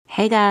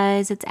Hey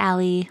guys, it's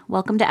Allie.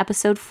 Welcome to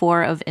episode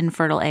 4 of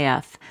Infertile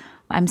AF.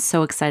 I'm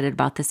so excited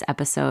about this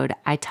episode.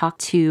 I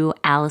talked to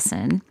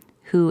Allison,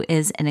 who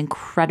is an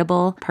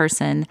incredible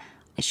person.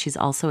 She's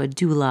also a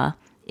doula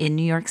in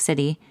New York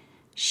City.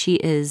 She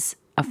is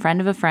a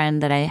friend of a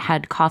friend that I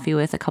had coffee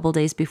with a couple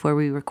days before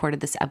we recorded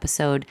this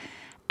episode,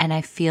 and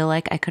I feel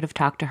like I could have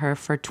talked to her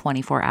for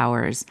 24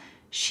 hours.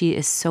 She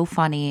is so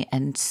funny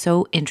and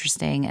so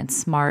interesting and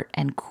smart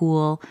and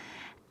cool.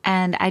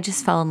 And I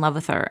just fell in love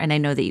with her, and I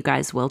know that you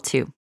guys will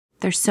too.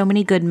 There's so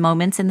many good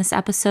moments in this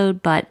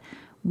episode, but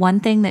one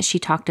thing that she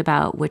talked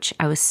about, which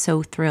I was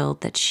so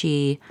thrilled that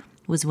she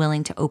was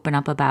willing to open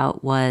up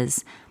about,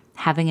 was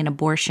having an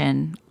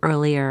abortion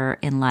earlier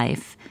in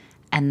life.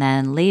 And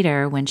then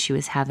later, when she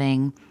was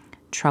having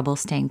trouble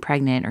staying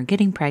pregnant or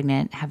getting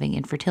pregnant, having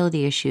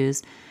infertility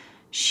issues,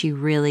 she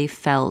really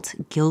felt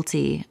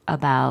guilty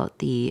about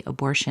the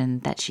abortion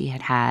that she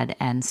had had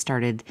and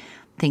started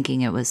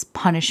thinking it was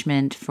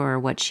punishment for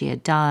what she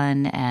had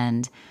done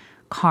and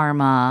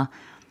karma.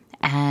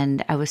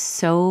 And I was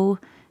so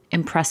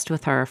impressed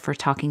with her for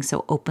talking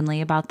so openly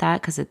about that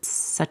because it's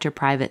such a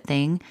private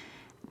thing.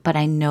 But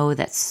I know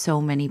that so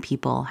many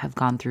people have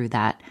gone through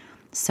that.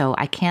 So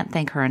I can't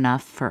thank her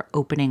enough for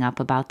opening up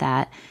about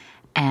that.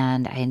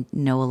 And I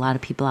know a lot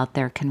of people out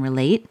there can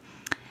relate.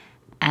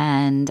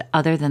 And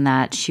other than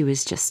that, she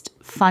was just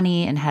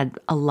funny and had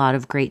a lot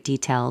of great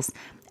details.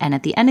 And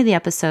at the end of the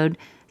episode,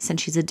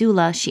 since she's a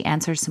doula, she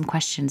answers some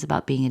questions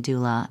about being a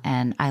doula,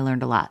 and I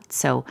learned a lot.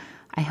 So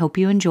I hope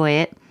you enjoy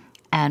it.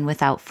 And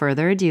without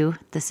further ado,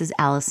 this is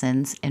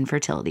Allison's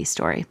infertility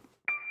story.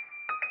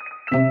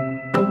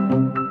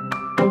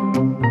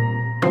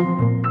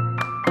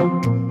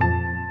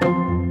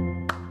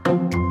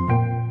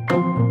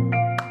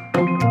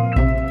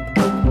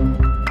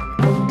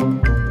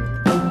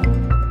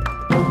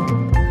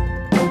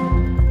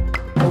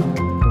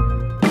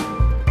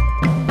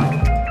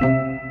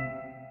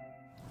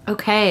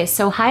 Okay,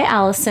 so hi,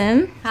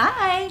 Allison.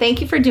 Hi. Thank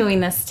you for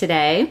doing this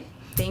today.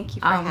 Thank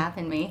you for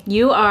having me.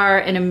 You are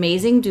an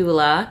amazing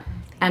doula,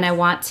 and I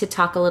want to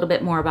talk a little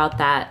bit more about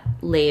that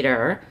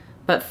later.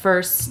 But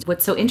first,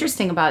 what's so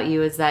interesting about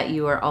you is that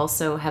you are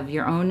also have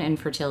your own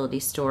infertility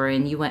story,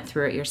 and you went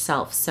through it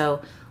yourself.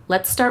 So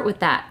let's start with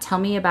that. Tell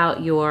me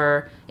about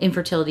your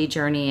infertility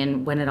journey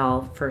and when it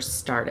all first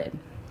started.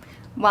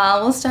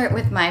 Well, we'll start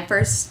with my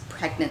first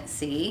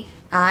pregnancy.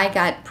 I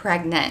got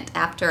pregnant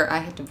after I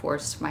had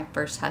divorced my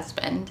first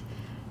husband.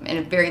 In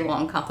a very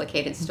long,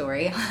 complicated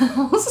story.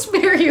 I'll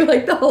spare you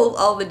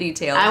all the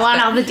details. I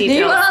want all the details.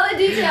 You want all the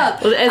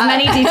details? Well, as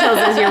many details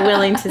as you're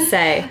willing to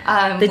say.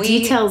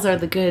 Details are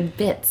the good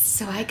bits.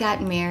 So I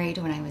got married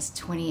when I was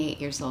 28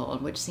 years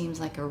old, which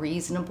seems like a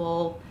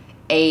reasonable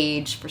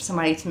age for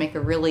somebody to make a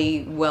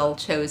really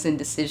well-chosen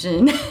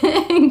decision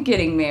in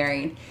getting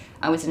married.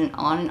 I was in an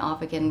on and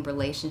off again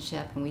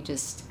relationship, and we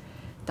just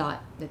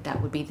thought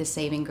that would be the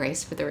saving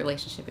grace for the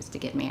relationship, is to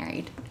get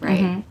married,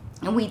 right?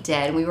 Mm-hmm. And we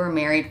did. We were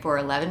married for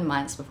 11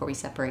 months before we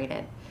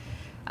separated.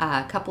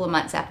 A couple of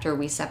months after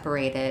we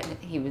separated,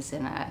 he was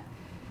in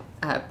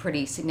a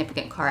pretty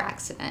significant car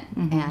accident,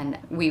 mm-hmm. and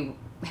we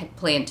had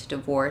planned to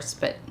divorce,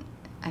 but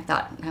I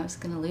thought I was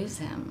going to lose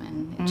him,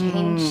 and it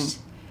changed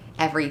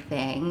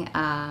everything.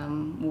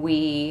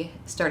 We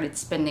started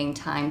spending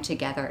time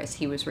together as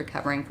he was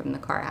recovering from the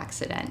car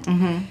accident,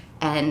 mm-hmm.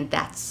 and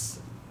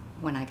that's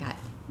when I got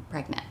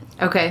pregnant.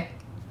 Okay.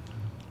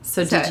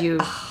 So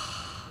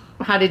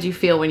how did you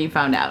feel when you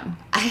found out?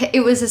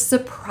 It was a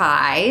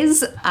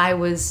surprise. I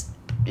was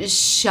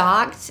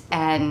shocked,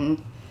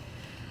 and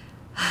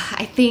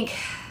I think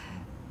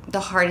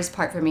the hardest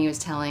part for me was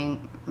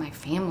telling my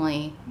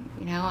family.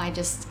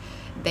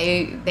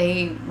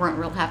 They weren't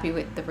real happy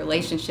with the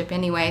relationship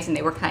anyways, and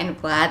they were kind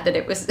of glad that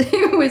it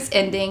was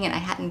ending, and I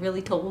hadn't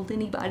really told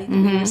anybody that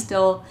we were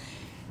still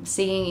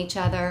seeing each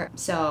other.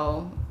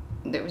 So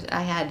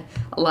I had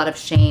a lot of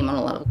shame on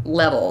a lot of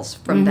levels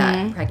from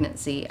that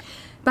pregnancy.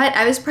 But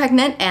I was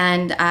pregnant,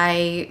 and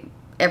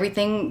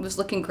everything was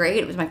looking great.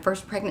 It was my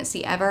first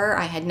pregnancy ever.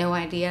 I had no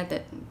idea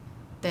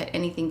that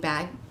anything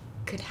bad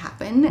could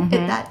happen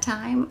at that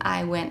time.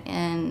 I went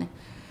in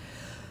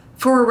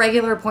for a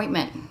regular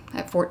appointment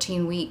at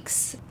 14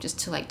 weeks, just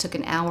took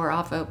an hour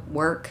off of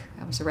work.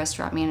 I was a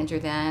restaurant manager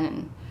then,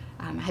 and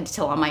I had to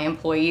tell all my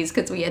employees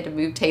because we had to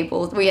move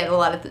tables. We had a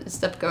lot of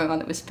stuff going on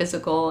that was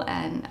physical,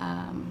 and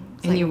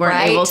you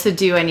weren't able to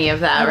do any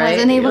of that, right? I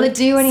wasn't able to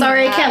do any of that.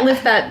 Sorry, I can't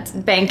lift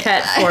that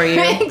banquette for you.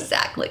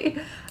 Exactly.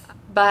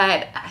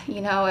 But, I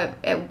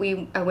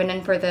went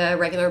in for the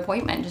regular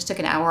appointment, just took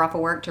an hour off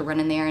of work to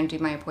run in there and do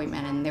my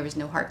appointment, and there was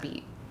no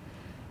heartbeat.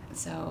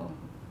 So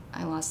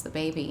I lost the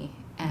baby,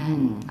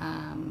 and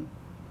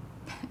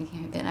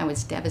then I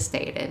was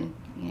devastated.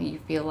 You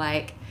feel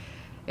like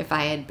if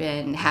I had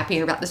been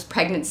happier about this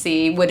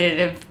pregnancy, would it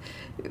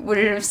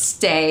have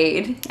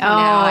stayed?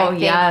 I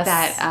think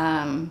that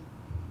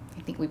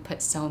I think we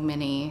put so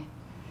many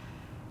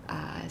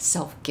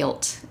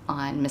self-guilt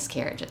on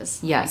miscarriages.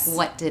 Yes. Like,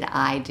 what did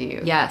I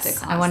do?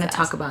 Yes. I want to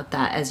talk about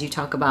that as you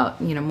talk about,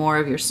 more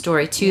of your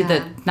story too.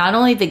 Yeah. Not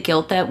only the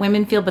guilt that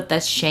women feel, but the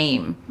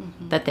shame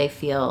that they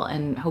feel,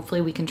 and hopefully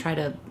we can try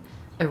to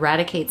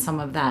eradicate some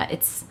of that.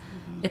 It's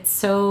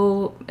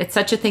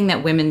such a thing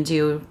that women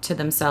do to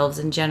themselves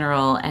in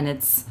general, and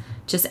it's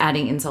just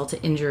adding insult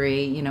to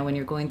injury, you know, when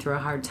you're going through a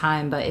hard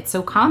time, but it's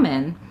so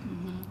common.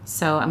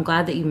 So I'm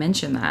glad that you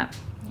mentioned that.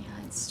 Yeah,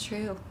 it's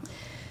true.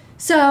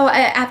 So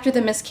after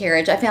the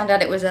miscarriage, I found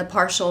out it was a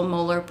partial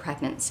molar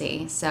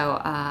pregnancy. So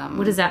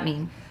What does that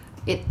mean?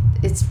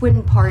 It's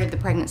when part of the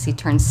pregnancy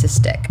turns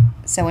cystic.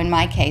 So in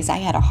my case, I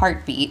had a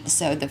heartbeat,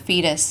 so the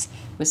fetus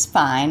was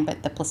fine,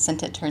 but the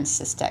placenta turns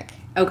cystic.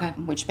 Okay.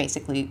 Which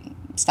basically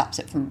stops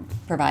it from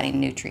providing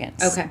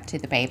nutrients to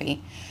the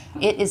baby.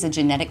 It is a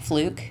genetic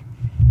fluke.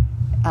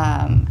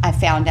 I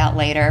found out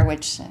later,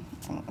 which I'm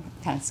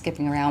kind of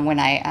skipping around, when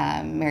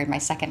I married my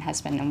second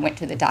husband and went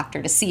to the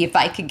doctor to see if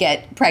I could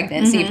get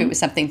pregnant, see if it was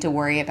something to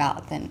worry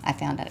about. Then I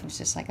found out it was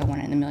just like a 1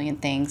 in a million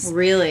things.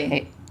 Really?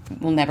 It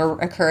will never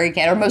occur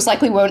again, or most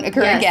likely won't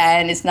occur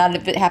again. It's not,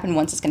 if it happened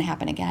once, it's going to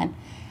happen again.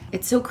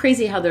 It's so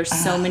crazy how there's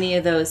so many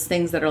of those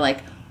things that are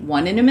like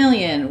 1 in a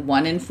million,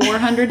 1 in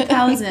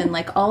 400,000,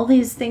 like all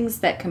these things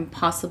that can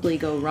possibly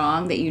go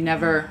wrong that you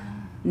never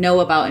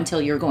know about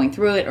until you're going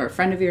through it or a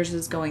friend of yours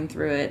is going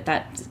through it.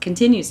 That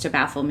continues to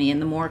baffle me.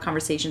 And the more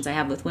conversations I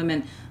have with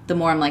women, the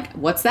more I'm like,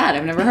 what's that?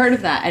 I've never heard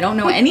of that. I don't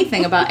know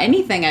anything about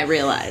anything, I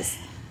realize.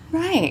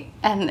 Right.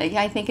 And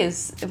I think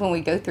when we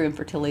go through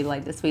infertility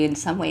like this, we in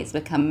some ways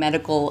become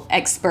medical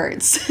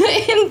experts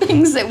in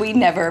things that we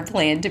never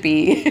planned to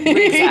be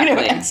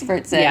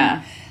experts in.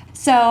 Yeah.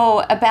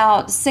 So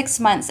about 6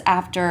 months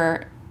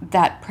after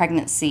that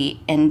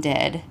pregnancy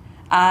ended,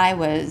 I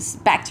was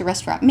back to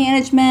restaurant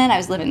management. I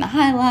was living the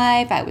high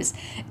life. I was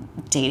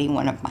dating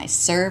one of my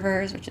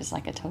servers, which is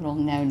like a total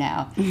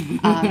no-no.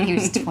 He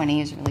was 20.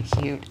 He was really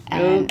cute.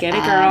 Oh, get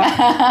it, girl.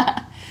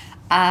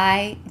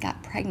 I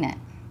got pregnant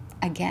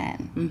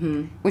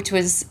again, which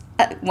was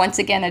once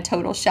again a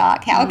total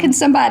shock. How can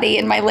somebody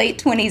in my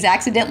late 20s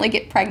accidentally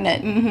get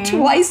pregnant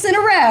twice in a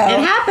row? It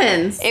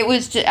happens. It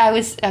was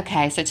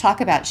okay. So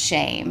talk about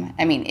shame.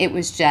 I mean, it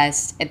was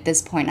just at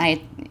this point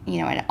I'd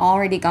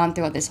already gone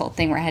through this whole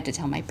thing where I had to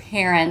tell my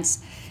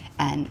parents,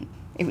 and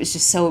it was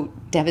just so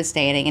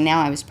devastating. And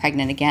now I was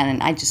pregnant again,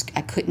 and I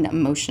couldn't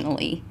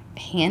emotionally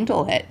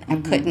handle it. I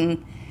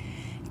couldn't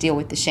deal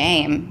with the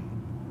shame,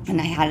 and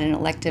I had an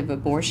elective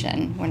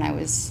abortion when I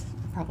was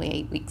probably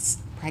 8 weeks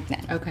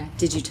pregnant. Okay.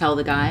 Did you tell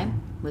the guy?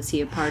 Was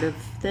he a part of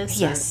this?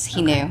 Yes,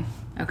 he knew.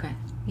 Okay.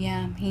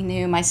 Yeah, he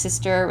knew. My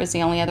sister was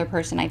the only other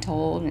person I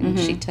told, and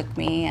she took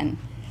me, and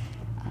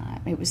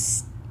it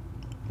was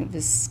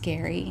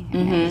scary,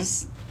 and it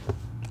was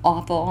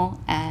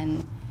awful,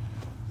 and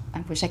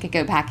I wish I could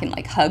go back and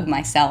like hug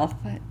myself,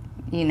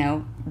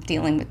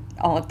 dealing with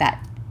all of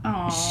that.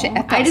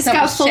 I just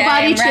got full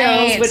body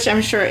chills, which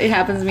I'm sure it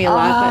happens to me a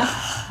lot.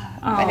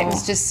 But it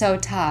was just so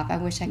tough. I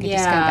wish I could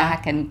just go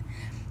back and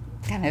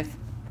kind of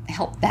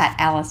help that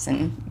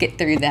Allison get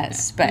through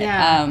this. But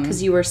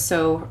because you were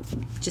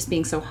just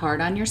being so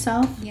hard on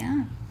yourself.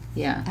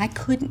 Yeah. I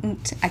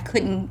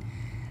couldn't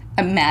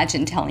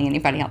imagine telling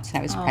anybody else that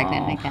I was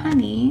pregnant again.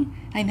 Honey.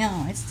 I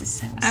know, it's just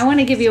so I want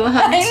to give you a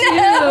hug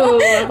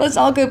too. Let's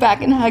all go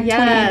back and hug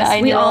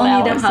 29-year-old we all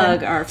need Allison. to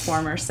hug our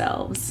former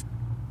selves.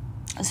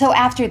 So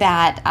after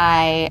that,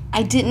 I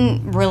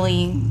didn't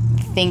really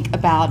think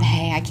about,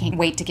 hey, I can't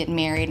wait to get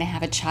married and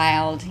have a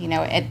child.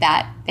 At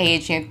that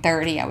age,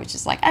 30, I was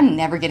just like, I'm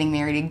never getting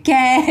married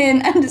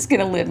again. I'm just going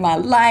to live my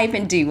life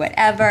and do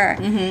whatever.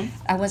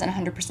 I wasn't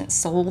 100%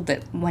 sold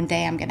that one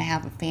day I'm going to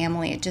have a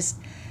family.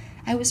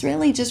 I was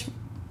really just,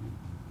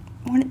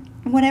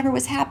 whatever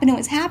was happening,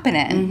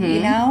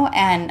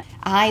 And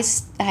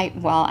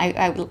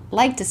I would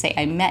like to say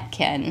I met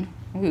Ken,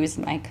 who is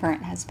my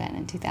current husband,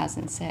 in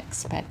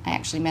 2006, but I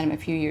actually met him a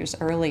few years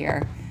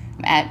earlier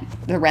at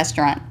the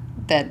restaurant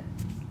that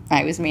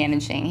I was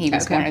managing. He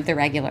was one of the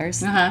regulars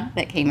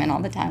that came in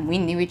all the time. We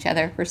knew each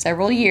other for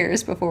several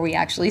years before we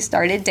actually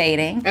started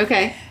dating.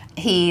 Okay.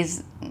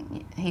 He's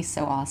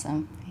so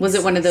awesome. Was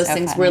it one of those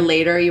things where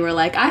later you were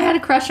like, I had a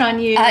crush on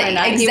you?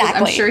 And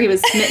exactly. I'm sure he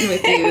was smitten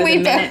with you the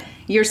minute.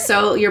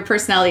 Your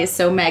personality is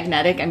so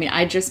magnetic. I mean,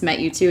 I just met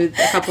you two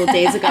a couple of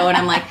days ago, and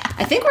I'm like,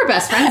 I think we're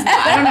best friends now.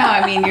 I don't know.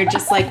 I mean, you're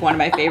just like one of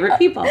my favorite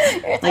people.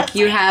 Like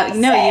you have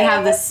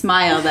this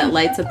smile that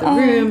lights up the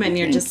room, and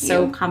you're just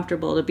so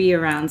comfortable to be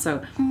around.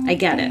 So I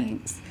get it.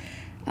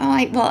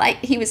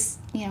 He was,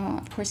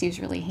 of course he was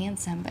really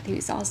handsome, but he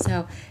was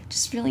also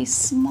just really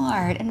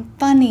smart and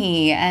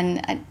funny,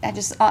 and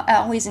I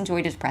always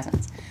enjoyed his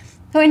presence.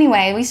 So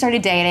anyway, we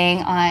started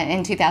dating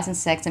in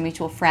 2006. A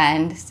mutual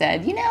friend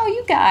said,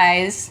 you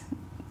guys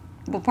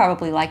will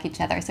probably like each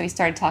other. So we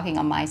started talking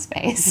on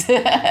MySpace.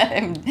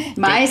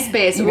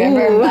 MySpace.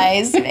 Remember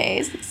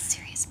MySpace? It's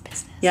serious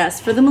business. Yes,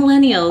 for the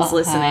millennials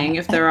listening,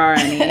 if there are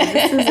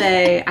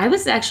any. I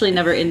was actually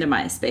never into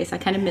MySpace. I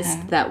kind of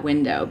missed that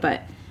window,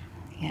 but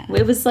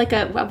it was like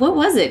what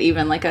was it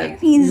even? Like a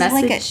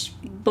message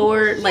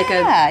board?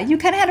 You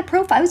kind of had a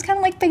profile. It was kind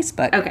of like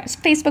Facebook. Okay. It's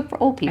Facebook for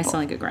old people. I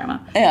sound like a grandma.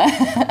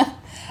 Yeah.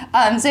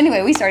 So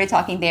anyway, we started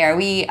talking there.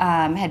 We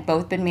had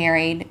both been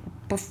married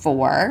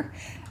before.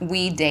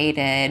 We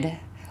dated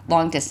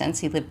long distance.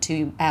 He lived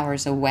 2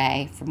 hours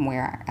away from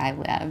where I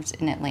lived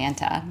in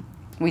Atlanta.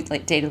 We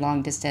dated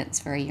long distance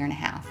for 1.5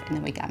 years, and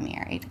then we got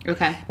married.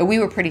 Okay. But we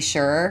were pretty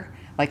sure,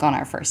 like on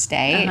our first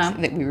date,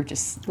 that we were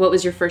just What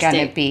was your first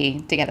gonna date?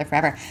 be together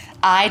forever.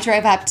 I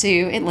drove up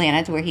to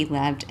Atlanta to where he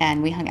lived,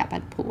 and we hung out by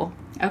the pool.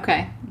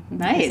 Okay.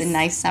 Nice. It was a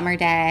nice summer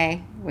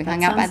day. We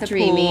hung out by the sounds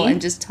dreamy. pool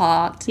and just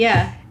talked.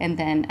 Yeah. And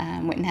then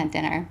went and had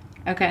dinner.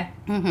 Okay.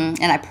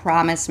 And I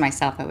promised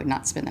myself I would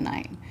not spend the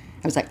night.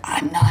 I was like,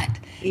 I'm not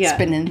Yeah.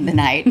 spending the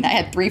night. And I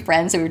had 3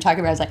 friends that we were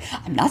talking about. I was like,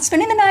 I'm not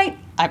spending the night.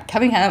 I'm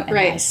coming home. And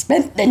Right. I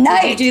spent the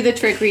night. Did you do the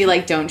trick where you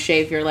like don't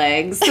shave your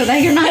legs so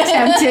that you're not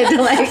tempted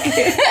to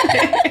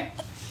like?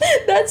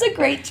 That's a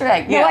great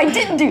trick. Yeah. No, I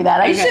didn't do that.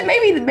 I Okay. should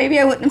maybe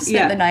I wouldn't have spent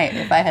Yeah. the night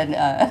if I had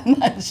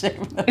not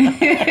shaved them.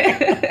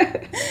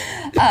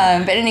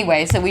 But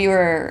anyway, so we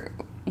were,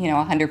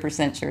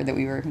 100% sure that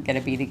we were going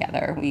to be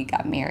together. We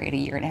got married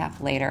 1.5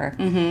 years later.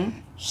 Mm-hmm.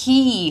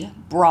 He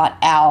brought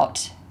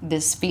out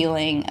this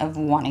feeling of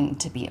wanting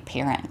to be a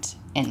parent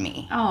in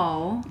me.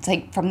 Oh. It's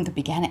like from the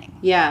beginning.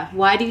 Yeah.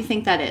 Why do you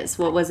think that is?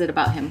 What was it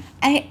about him?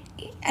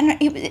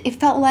 It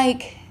felt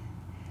like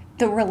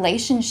the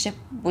relationship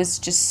was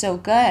just so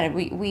good.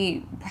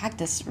 We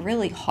practiced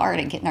really hard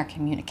at getting our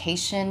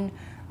communication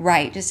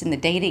right, just in the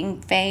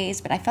dating phase.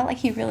 But I felt like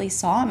he really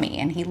saw me,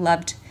 and he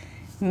loved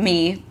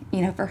me,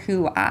 for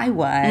who I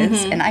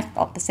was, and I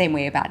felt the same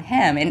way about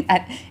him. And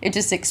it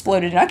just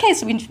exploded. Okay,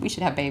 so we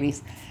should have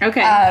babies.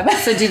 Okay.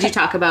 So did you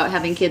talk about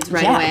having kids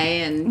right Yeah.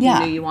 away, and Yeah.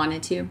 you knew you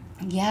wanted to?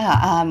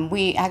 Yeah,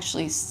 we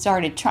actually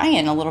started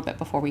trying a little bit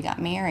before we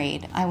got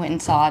married. I went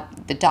and saw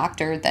the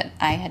doctor that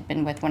I had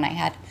been with when I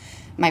had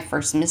my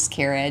first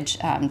miscarriage,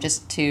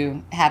 just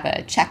to have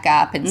a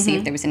checkup and see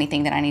if there was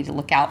anything that I needed to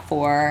look out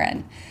for.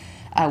 And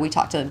we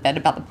talked a bit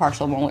about the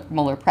partial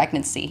molar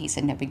pregnancy. He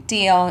said no big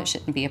deal. It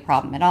shouldn't be a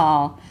problem at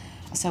all.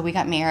 So we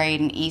got married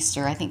in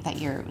Easter. I think that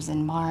year it was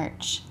in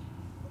March.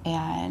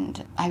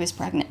 And I was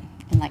pregnant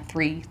in like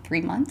three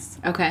months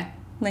Okay.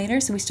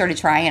 later. So we started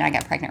trying, and I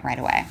got pregnant right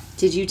away.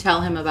 Did you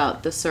tell him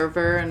about the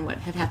server and what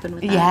had happened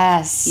with that?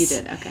 Yes. You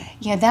did. Okay.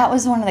 Yeah, that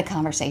was one of the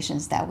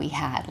conversations that we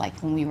had, like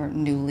when we were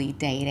newly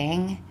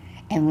dating,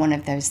 and one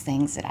of those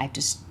things that I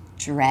just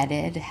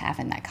dreaded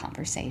having that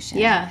conversation.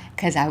 Yeah.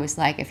 Because I was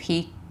like, if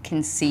he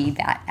can see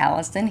that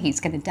Allison, he's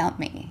going to dump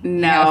me.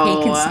 No. If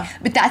he can see,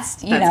 but that's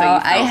how you I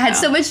felt, had though.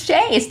 so much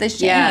shame. It's the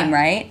shame, Yeah.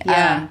 right?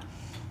 Yeah.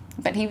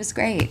 But he was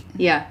great.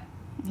 Yeah.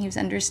 He was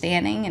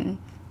understanding, and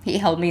he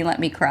held me, let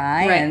me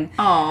cry. Right. And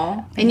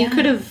Oh. And you Yeah.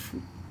 could have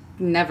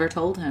never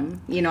told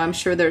him. I'm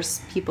sure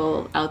there's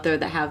people out there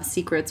that have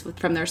secrets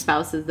from their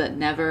spouses that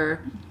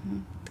never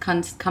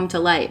come to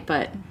light.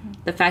 But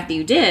the fact that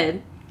you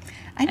did,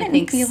 I I didn't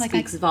think, feel like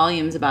speaks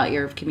volumes about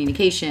your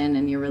communication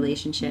and your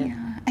relationship.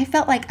 I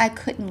felt like I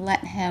couldn't let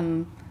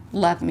him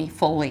love me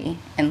fully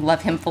and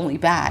love him fully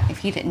back if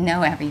he didn't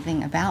know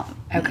everything about me.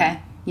 Okay.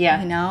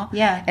 Yeah.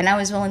 Yeah. And I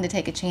was willing to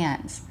take a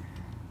chance.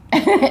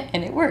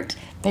 And it worked.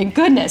 Thank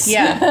goodness.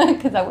 Yeah.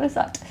 Because I would have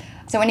sucked.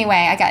 So anyway,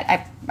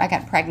 I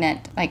got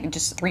pregnant like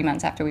just 3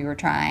 months after we were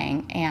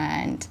trying,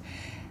 and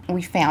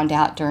we found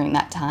out during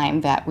that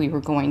time that we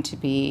were going to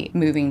be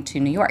moving to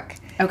New York.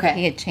 Okay.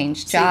 He had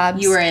changed So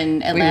jobs. you were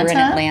in We were in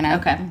Atlanta? Atlanta.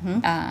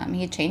 Okay.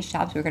 He had changed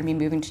jobs. We were going to be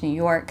moving to New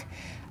York.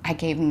 I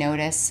gave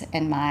notice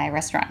in my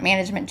restaurant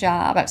management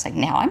job. I was like,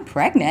 now I'm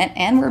pregnant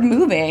and we're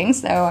moving,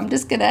 so I'm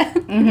just going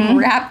to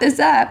wrap this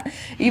up,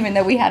 even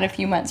though we had a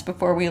few months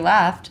before we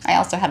left. I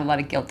also had a lot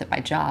of guilt that my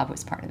job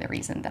was part of the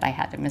reason that I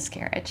had the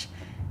miscarriage,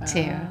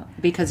 too.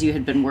 Because you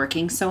had been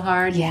working so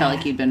hard, you Yeah. felt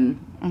like you'd been.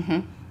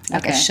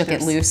 Like I Okay, shook it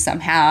there's- loose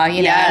somehow. I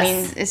Yes.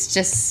 mean, it's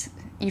just,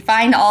 you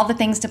find all the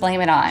things to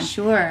blame it on.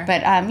 Sure.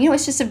 But,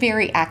 it's just a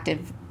very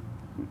active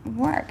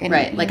work. And,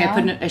 Right. Like you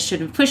know, I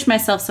shouldn't have pushed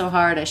myself so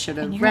hard. I should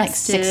have you're like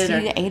rested. 60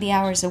 or- to 80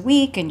 hours a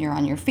week, and you're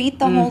on your feet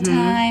the whole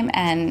time,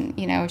 and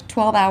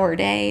 12-hour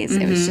days.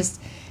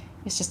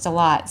 It's just a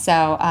lot.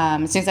 So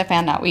as soon as I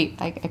found out,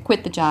 I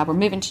quit the job. We're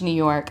moving to New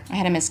York. I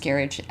had a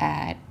miscarriage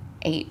at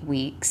 8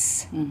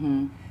 weeks.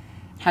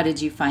 How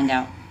did you find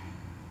out?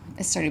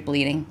 I started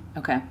bleeding.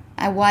 Okay.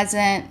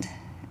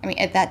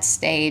 At that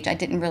stage, I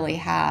didn't really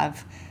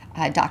have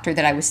a doctor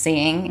that I was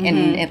seeing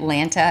in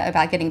Atlanta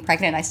about getting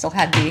pregnant. I still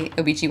had the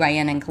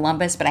OBGYN in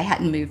Columbus, but I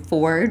hadn't moved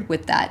forward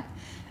with that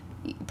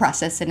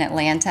process in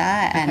Atlanta.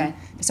 And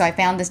so I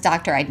found this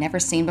doctor I'd never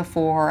seen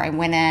before. I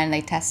went in,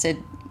 they tested,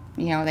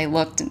 they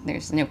looked,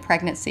 there's no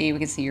pregnancy, we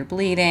can see you're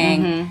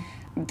bleeding.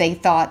 They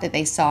thought that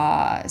they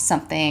saw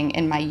something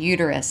in my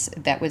uterus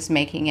that was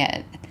making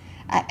it.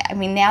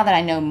 Now that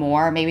I know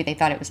more, maybe they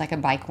thought it was like a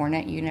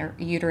bicornate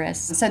uterus.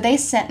 So they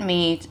sent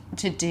me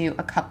to do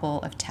a couple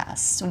of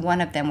tests. One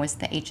of them was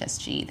the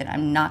HSG that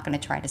I'm not going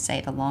to try to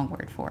say the long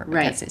word for because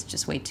Right. it's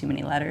just way too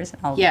many letters.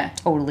 I'll Yeah.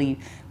 totally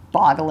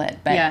boggle it.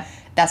 But Yeah.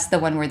 that's the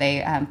one where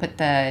they put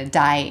the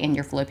dye in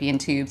your fallopian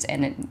tubes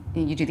and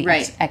you do the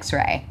Right.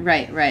 X-ray.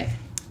 Right.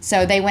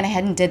 So they went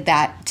ahead and did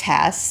that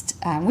test,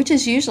 which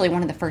is usually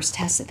one of the first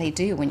tests that they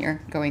do when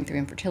you're going through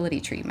infertility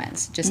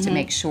treatments, just to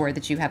make sure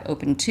that you have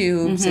open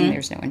tubes and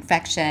there's no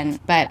infection.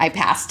 But I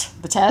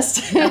passed the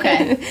test.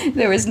 Okay.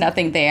 There was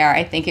nothing there.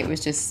 I think it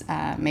was just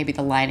maybe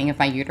the lining of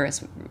my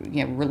uterus,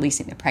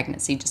 releasing the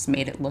pregnancy just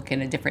made it look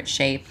in a different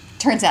shape.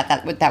 Turns out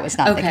that was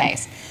not the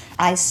case.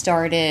 I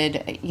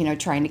started,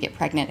 trying to get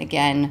pregnant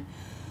again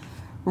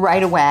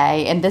right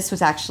away, and this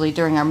was actually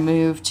during our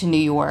move to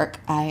New York.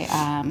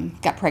 I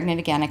got pregnant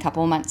again a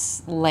couple of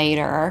months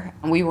later.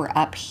 We were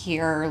up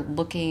here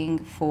looking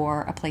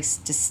for a place,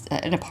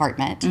 an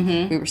apartment.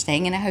 We were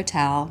staying in a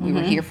hotel. We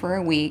were here for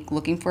a week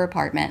looking for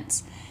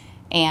apartments,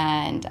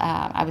 and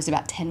I was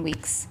about 10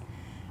 weeks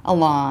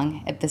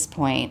along at this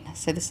point.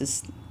 So this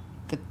is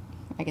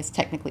I guess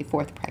technically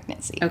fourth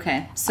pregnancy.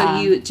 Okay, so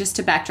you, just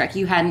to backtrack,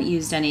 you hadn't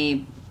used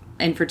any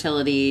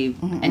infertility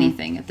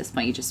anything at this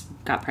point. You just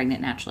got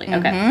pregnant naturally.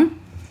 Okay.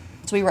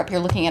 So we were up here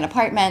looking at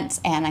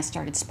apartments, and I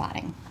started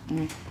spotting.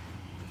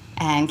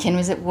 And Ken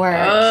was at work.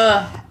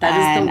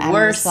 That is the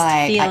worst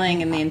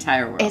feeling in the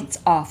entire world. It's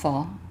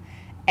awful.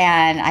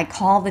 And I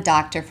called the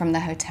doctor from the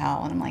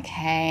hotel, and I'm like,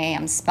 hey,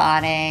 I'm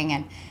spotting.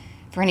 And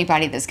for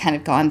anybody that's kind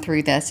of gone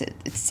through this,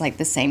 it's like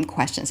the same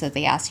questions that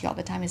they ask you all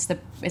the time. Is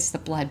the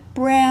blood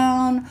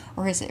brown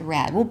or is it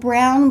red? Well,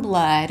 brown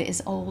blood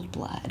is old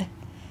blood.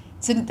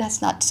 So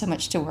that's not so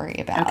much to worry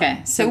about.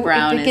 Okay, so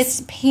brown if it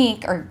gets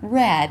pink or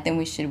red, then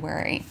we should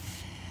worry.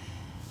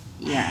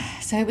 Yeah.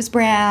 So it was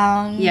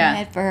brown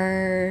at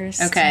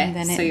first. Okay, and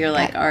then so you're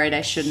like, all right,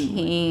 I shouldn't.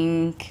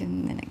 Pink,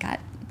 and then it got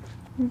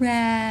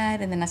red,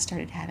 and then I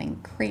started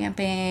having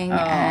cramping. Oh.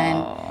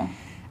 And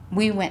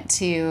we went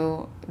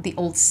to the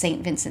old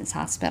St. Vincent's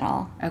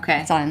Hospital.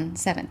 Okay. It's on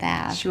 7th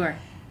Ave. Sure.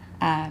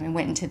 And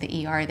went into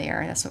the ER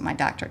there. That's what my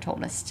doctor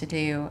told us to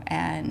do.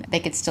 And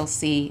they could still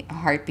see a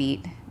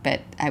heartbeat,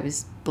 but I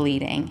was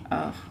bleeding.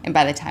 Oh. And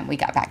by the time we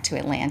got back to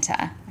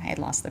Atlanta, I had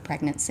lost the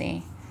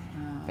pregnancy.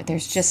 Oh, but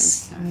there's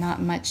just not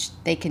much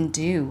they can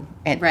do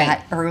at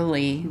that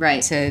early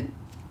to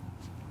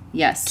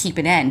keep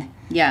it in.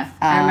 Yeah.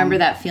 I remember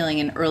that feeling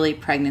in early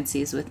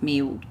pregnancies with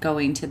me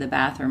going to the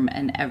bathroom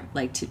and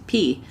to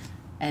pee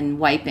and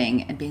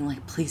wiping and being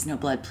like, please no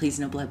blood, please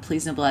no blood,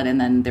 please no blood. And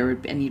then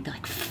you'd be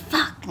like,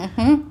 fuck.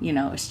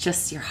 It's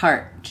just your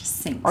heart just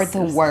sinks. Or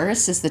the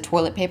worst is the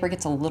toilet paper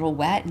gets a little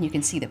wet and you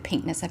can see the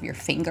pinkness of your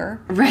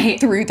finger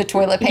through the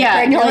toilet paper.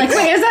 Yeah. And you're like,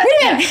 wait, is that?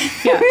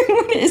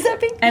 Is that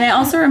pink? And I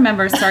also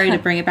remember, sorry to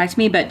bring it back to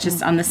me, but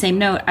just on the same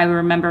note, I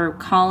remember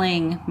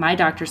calling my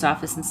doctor's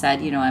office and said,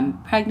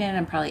 I'm pregnant,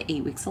 I'm probably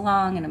 8 weeks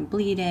along and I'm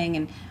bleeding.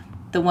 And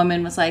the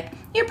woman was like,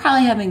 you're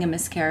probably having a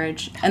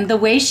miscarriage. And the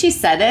way she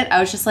said it, I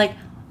was just like,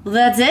 well,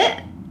 that's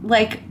it?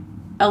 Like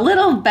a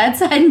little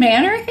bedside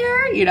manner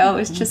here? It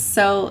was just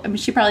so,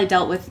 she probably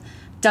dealt with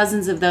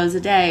dozens of those a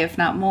day, if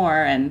not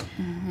more. And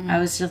I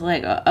was just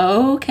like,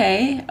 oh,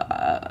 okay.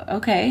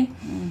 Okay.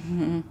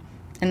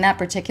 In that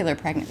particular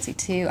pregnancy,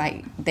 too,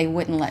 they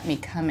wouldn't let me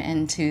come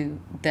into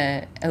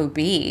the OB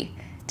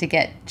to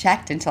get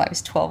checked until I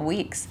was 12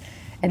 weeks.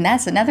 And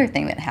that's another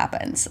thing that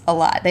happens a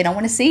lot. They don't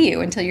want to see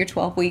you until you're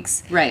 12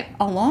 weeks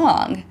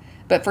along.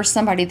 But for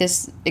somebody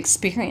that's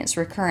experienced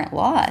recurrent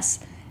loss,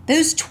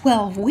 those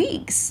 12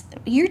 weeks,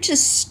 you're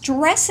just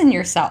stressing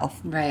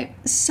yourself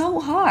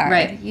so hard,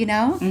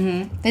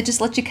 They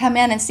just let you come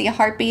in and see a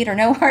heartbeat or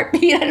no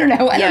heartbeat. I don't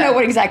know. I don't know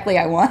what exactly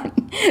I want.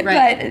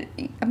 But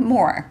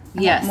more.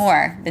 Yes.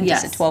 More than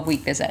just a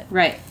 12-week visit.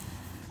 Right.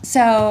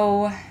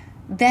 So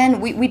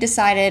then we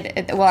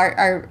decided, well,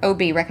 our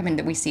OB recommended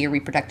that we see a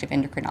reproductive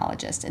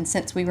endocrinologist. And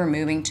since we were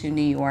moving to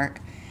New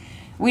York,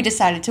 we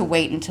decided to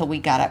wait until we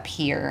got up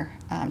here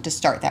to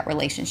start that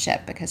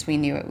relationship because we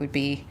knew it would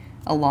be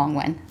a long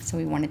one. So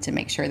we wanted to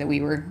make sure that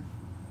we were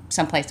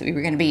someplace that we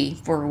were going to be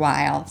for a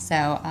while.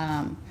 So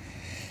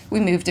we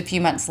moved a few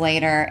months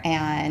later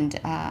and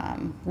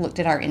looked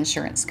at our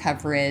insurance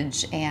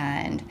coverage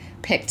and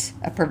picked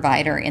a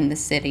provider in the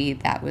city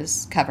that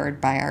was covered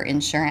by our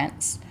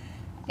insurance.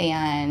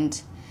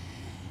 And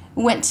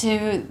went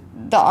to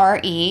the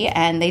RE,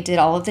 and they did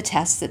all of the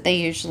tests that they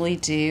usually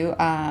do.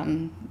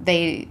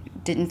 They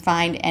didn't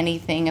find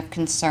anything of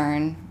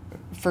concern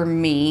for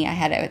me. I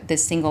had the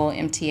single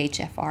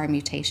MTHFR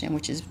mutation,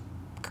 which is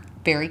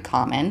very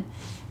common.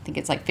 I think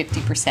it's like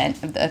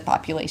 50% of the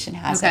population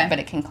has it, but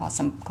it can cause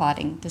some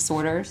clotting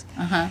disorders.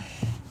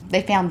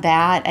 They found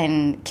that,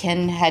 and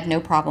Ken had no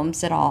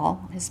problems at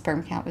all. His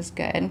sperm count was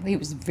good. He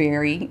was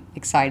very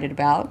excited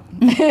about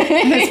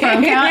his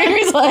sperm count.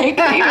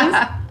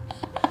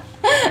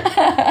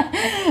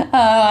 Oh,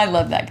 I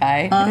love that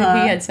guy.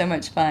 He had so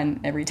much fun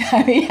every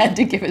time he had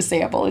to give a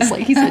sample. It's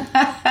like he's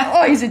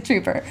a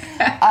trooper.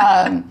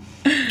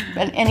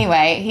 But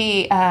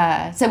anyway,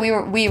 so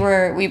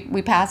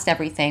we passed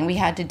everything. We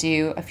had to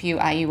do a few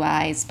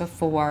IUIs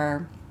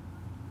before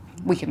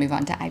we could move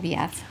on to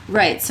IVF.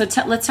 Right. So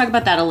let's talk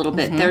about that a little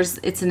bit.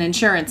 It's an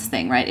insurance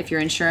thing, right? If your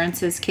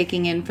insurance is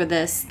kicking in for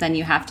this, then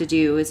you have to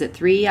do, is it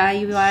 3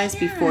 IUIs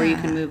before you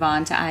can move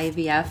on to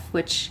IVF,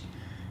 which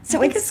So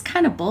I think it's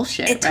kind of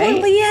bullshit, it right?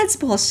 totally is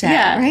bullshit,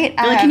 right?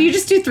 They're like, can you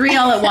just do 3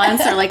 all at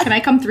once? Or like, can I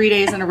come 3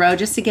 days in a row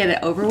just to get it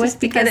over with?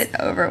 Just to get it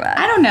over with.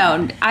 I don't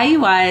know.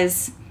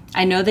 IUIs,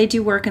 I know they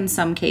do work in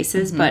some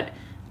cases, but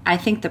I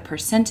think the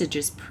percentage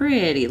is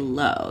pretty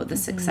low, the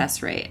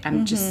success rate.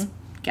 I'm just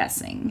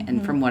guessing,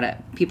 and from what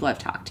people I've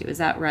talked to. Is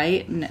that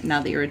right?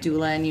 Now that you're a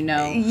doula and you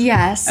know?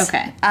 Yes.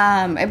 Okay.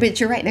 But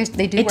you're right.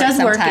 They do. It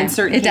does work in sometimes.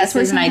 certain It does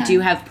work cases, and I do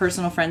sometimes. have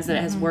personal friends that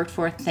it has worked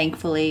for,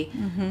 thankfully,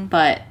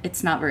 but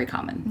it's not very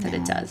common that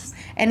it does.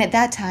 And at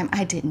that time,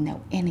 I didn't know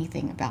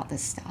anything about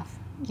this stuff,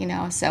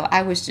 so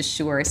I was just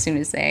sure as soon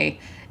as they,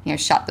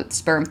 shot the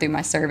sperm through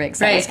my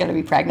cervix, I was going to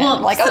be pregnant. Well,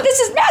 I'm like, so this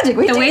is magic.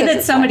 The way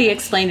that somebody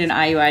explained an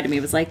IUI to me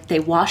was like, they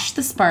wash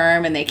the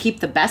sperm and they keep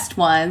the best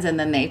ones and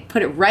then they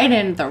put it right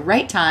in at the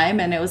right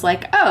time, and it was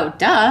like, oh,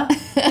 duh,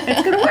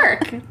 it's going to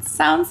work. It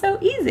sounds so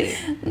easy.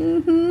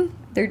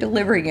 They're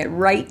delivering it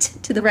right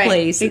to the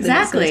place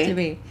exactly. that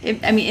it's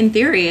supposed to be. In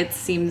theory, it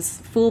seems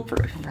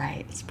foolproof.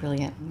 Right. It's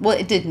brilliant. Well,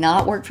 it did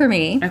not work for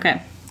me.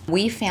 Okay.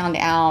 We found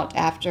out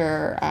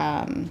after,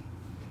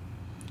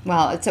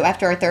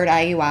 after our third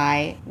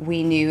IUI,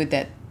 we knew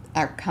that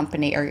our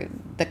company, or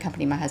the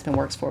company my husband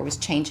works for, was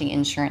changing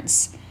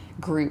insurance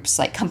groups,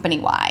 like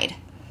company-wide.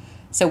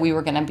 So we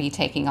were going to be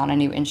taking on a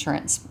new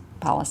insurance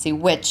policy,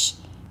 which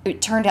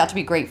it turned out to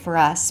be great for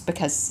us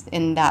because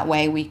in that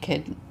way we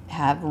could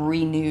have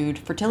renewed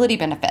fertility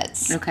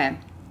benefits. Okay.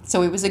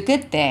 So it was a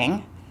good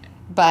thing,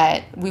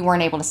 but we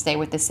weren't able to stay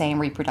with the same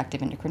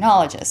reproductive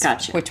endocrinologist,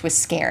 Gotcha. which was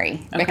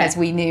scary Okay. because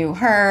we knew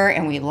her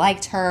and we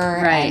liked her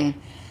and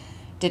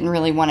didn't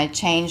really want to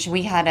change.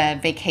 We had a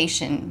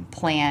vacation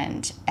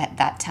planned at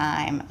that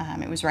time.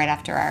 It was right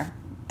after our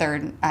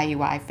third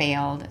IUI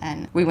failed,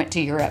 and we went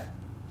to Europe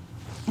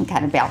and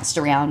kind of bounced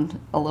around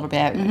a little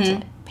bit. We went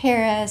to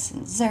Paris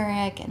and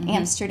Zurich and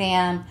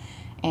Amsterdam,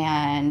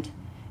 and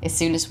as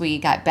soon as we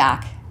got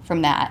back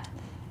from that,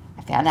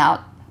 I found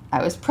out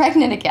I was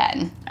pregnant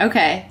again.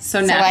 Okay, so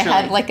I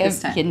naturally. had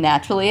this time.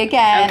 naturally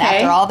again Okay.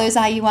 after all those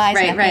IUIs.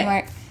 Right, nothing right.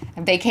 worked.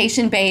 A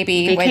vacation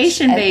baby.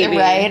 Vacation which, baby.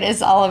 Right,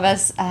 as all of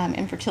us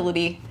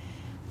infertility,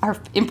 our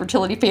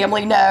infertility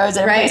family knows.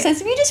 Everybody Right.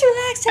 says, if you just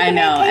relax, take I a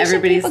know. vacation,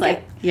 Everybody's people like,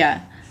 get-" yeah.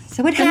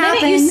 So what The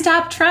happened? minute you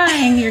stop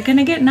trying, you're going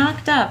to get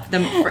knocked up.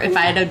 If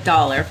I had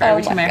 $1 for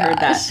every time I heard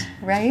that.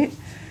 Right?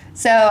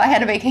 So I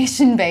had a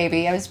vacation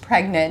baby. I was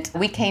pregnant.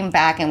 We came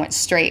back and went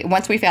straight.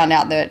 Once we found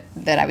out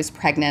that I was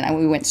pregnant,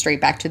 we went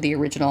straight back to the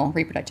original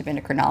reproductive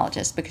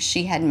endocrinologist because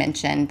she had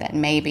mentioned that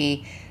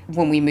maybe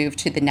when we moved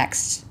to the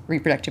next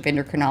reproductive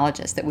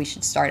endocrinologist that we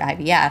should start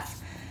IVF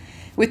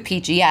with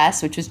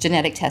PGS, which was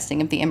genetic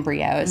testing of the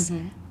embryos,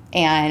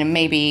 and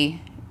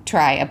maybe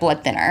try a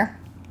blood thinner.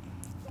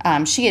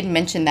 She had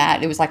mentioned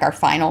that. It was like our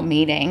final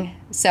meeting.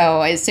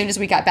 So as soon as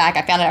we got back,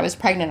 I found out I was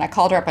pregnant. I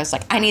called her up. I was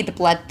like, I need the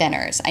blood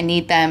thinners. I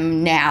need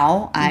them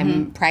now.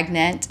 I'm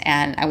pregnant,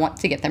 and I want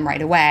to get them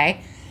right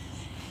away.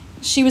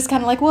 She was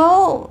kind of like,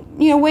 well,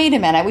 wait a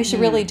minute. We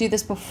should really do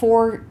this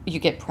before you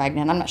get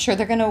pregnant. I'm not sure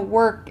they're going to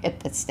work at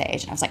this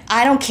stage. And I was like,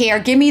 I don't care.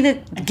 Give me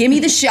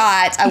the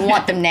shots. I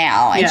want them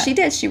now. And she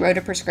did. She wrote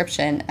a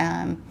prescription.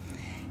 And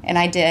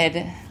I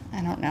did,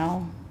 I don't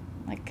know,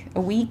 like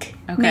a week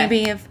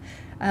maybe of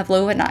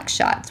Lovenox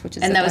shots, which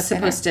is And that was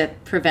supposed to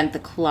prevent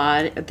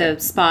the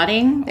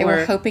spotting? They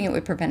were hoping it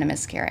would prevent a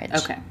miscarriage.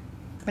 Okay.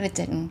 But it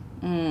didn't.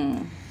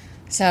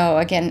 So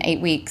again,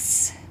 8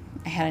 weeks,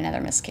 I had another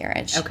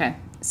miscarriage. Okay.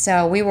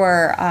 So we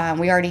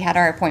already had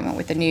our appointment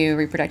with the new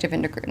reproductive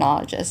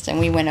endocrinologist,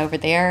 and we went over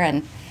there,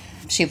 and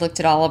she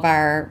looked at all of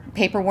our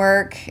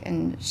paperwork,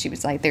 and she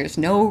was like, there's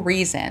no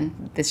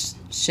reason this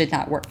should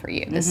not work for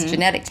you. This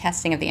genetic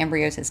testing of the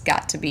embryos has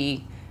got to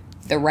be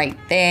the right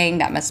thing.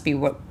 That must be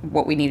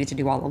what we needed to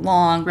do all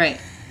along. Right.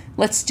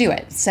 Let's do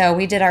it. So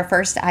we did our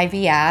first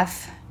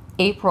IVF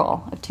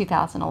April of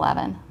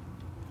 2011.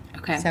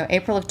 Okay. So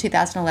April of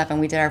 2011,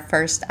 we did our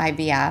first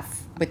IVF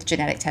with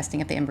genetic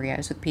testing of the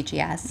embryos with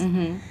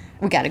PGS.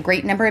 We got a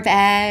great number of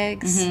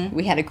eggs.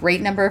 We had a great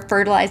number of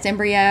fertilized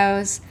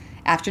embryos.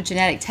 After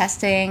genetic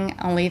testing,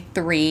 only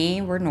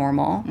 3 were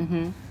normal.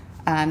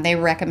 They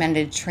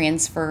recommended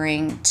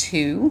transferring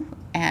 2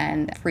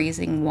 and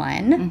freezing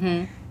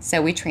 1.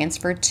 So we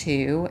transferred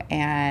 2,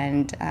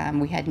 and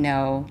we had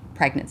no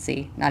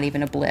pregnancy, not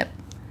even a blip.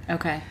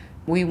 Okay.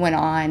 We went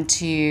on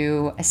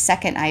to a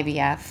second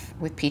IVF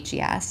with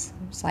PGS.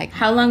 It's like,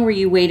 How long were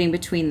you waiting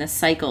between the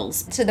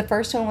cycles? so the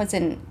first one was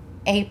in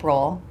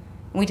April.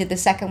 We did the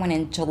second one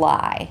in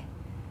July.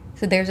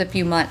 So there's a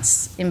few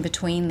months in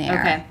between there.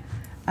 Okay.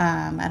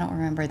 I don't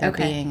remember there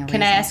being a reason.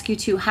 Can I ask you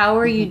too, how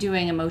are you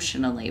doing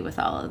emotionally with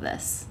all of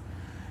this?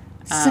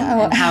 So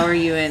And how are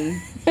you and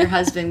your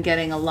husband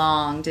getting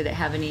along? Did it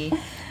have any?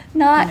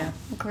 not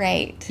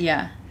great.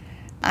 Yeah.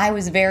 I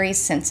was very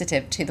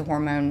sensitive to the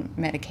hormone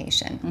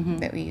medication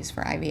that we use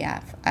for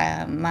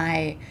IVF.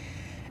 My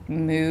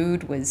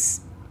mood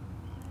was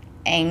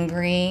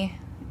angry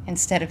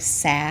instead of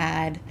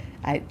sad.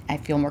 I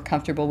feel more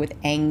comfortable with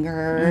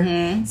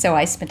anger. So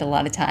I spent a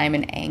lot of time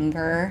in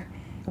anger.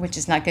 which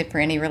is not good for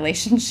any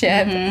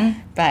relationship.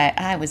 But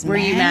I was Were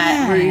you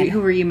mad?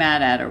 Who were you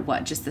mad at, or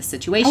what? Just the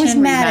situation? I was were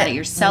you mad mad at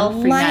yourself?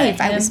 Were you mad at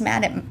life. I was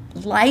mad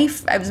at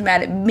life. I was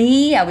mad at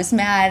me. I was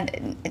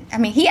mad. I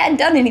mean, he hadn't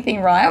done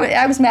anything wrong.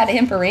 I was mad at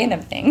him for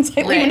random things,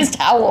 like leaving his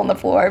towel on the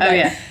floor.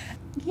 But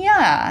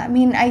yeah. I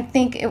mean, I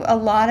think a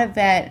lot of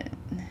that,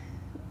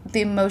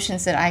 the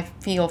emotions that I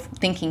feel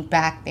thinking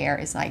back there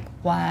is like,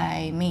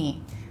 why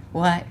me?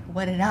 What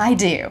did I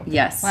do?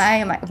 Yes. Why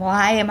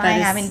am I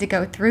having to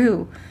go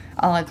through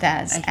all of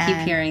this? I keep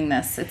hearing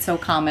this. It's so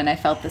common. I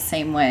felt the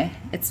same way.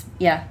 It's,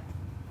 yeah.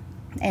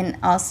 And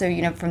also,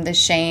 you know, from the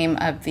shame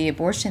of the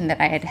abortion that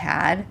I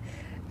had,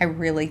 I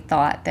really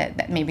thought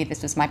that maybe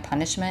this was my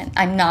punishment.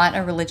 I'm not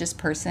a religious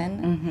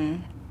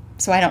person,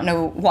 so I don't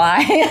know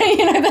why,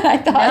 you know, that I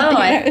thought. No,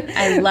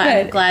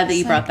 I'm glad that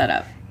you brought that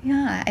up.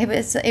 Yeah,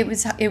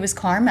 it was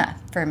karma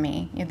for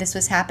me. You know, this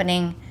was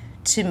happening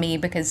to me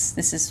because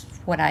this is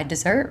what I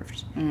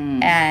deserved,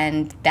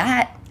 and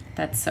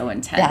that's so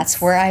intense.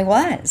 That's where I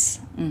was.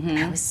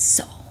 I was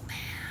so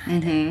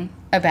mad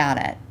about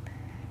it.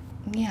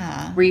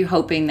 Yeah. Were you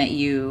hoping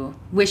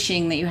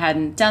wishing that you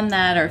hadn't done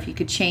that, or if you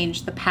could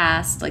change the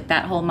past, like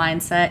that whole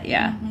mindset?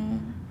 Yeah.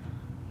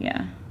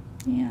 Yeah.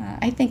 Yeah.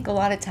 I think a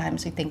lot of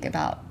times we think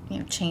about, you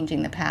know,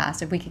 changing the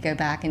past. If we could go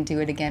back and do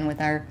it again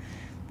with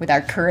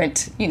our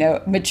current, you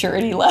know,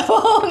 maturity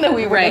level, then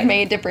we would have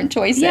made different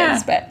choices.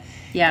 Yeah. But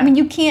yeah. I mean,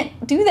 you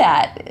can't do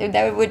that.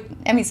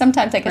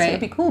 Sometimes I guess it would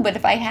be cool, but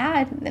if I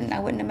had, then I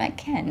wouldn't have met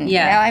Ken.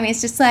 Yeah. You know? I mean,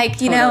 it's just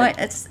like, you know,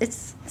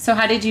 it's. So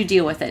how did you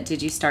deal with it?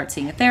 Did you start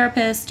seeing a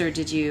therapist, or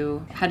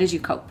how did you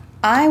cope?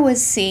 I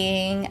was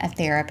seeing a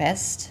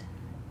therapist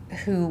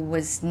who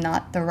was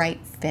not the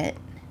right fit,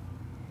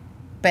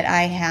 but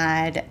I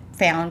had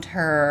found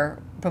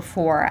her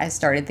before I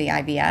started the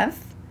IVF.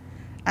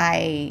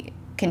 I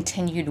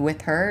continued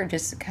with her,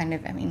 just kind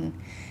of, I mean,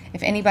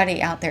 if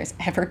anybody out there has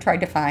ever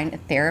tried to find a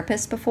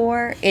therapist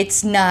before,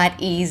 it's not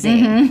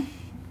easy.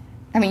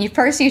 I mean, you're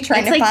trying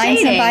to find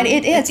somebody.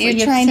 It is. It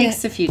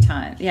takes a few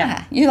times.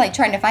 Yeah. You're like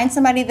trying to find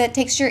somebody that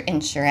takes your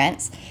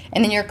insurance,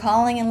 and then you're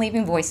calling and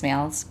leaving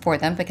voicemails for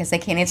them because they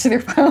can't answer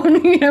their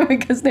phone, you know,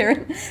 because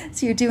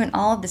so you're doing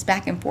all of this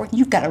back and forth.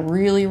 You've got to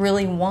really,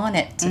 really want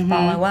it to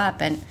follow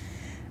up. And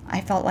I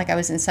felt like I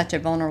was in such a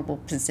vulnerable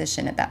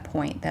position at that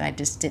point that I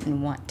just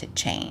didn't want to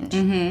change.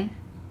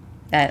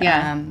 But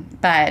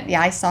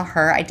yeah, I saw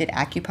her. I did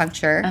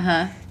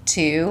acupuncture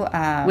too.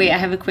 Wait, I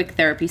have a quick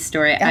therapy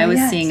story. I was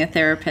seeing a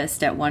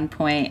therapist at one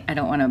point. I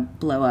don't want to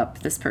blow up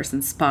this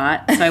person's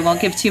spot, so I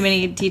won't give too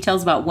many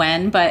details about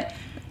when, but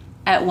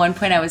at one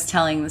point I was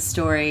telling the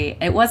story.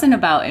 It wasn't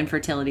about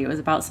infertility. It was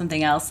about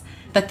something else.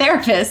 The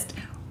therapist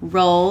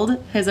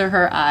rolled his or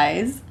her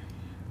eyes,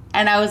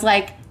 and I was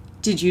like,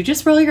 did you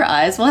just roll your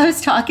eyes while I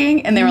was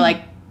talking? And they were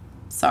like,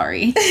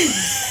 sorry.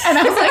 And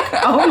I was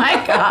like, oh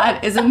my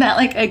God, isn't that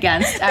like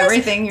against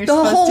everything you're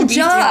supposed to be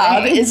doing? The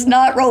whole job is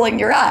not rolling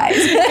your eyes.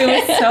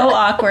 It was so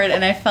awkward,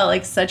 and I felt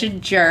like such a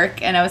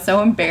jerk, and I was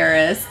so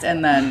embarrassed.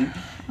 And then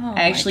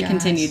I actually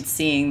continued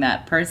seeing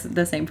that person,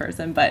 the same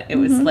person, but it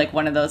was like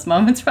one of those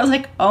moments where I was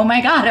like, oh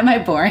my God, am I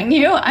boring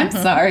you? I'm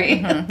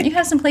sorry. You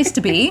have some place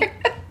to be.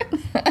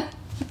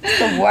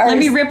 The worst. Let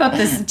me rip up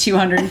this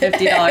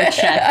 $250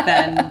 check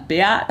then,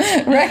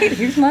 bitch. Right,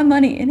 here's my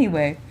money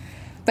anyway.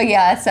 But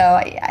yeah, so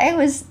I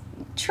was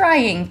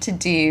trying to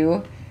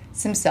do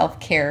some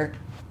self-care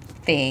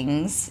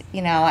things.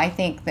 You know, I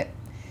think that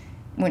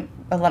when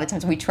a lot of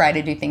times we try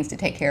to do things to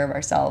take care of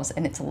ourselves,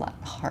 and it's a lot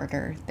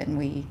harder than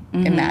we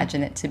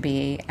imagine it to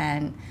be.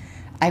 And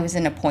I was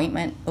in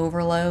appointment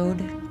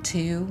overload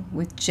too,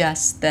 with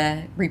just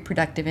the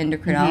reproductive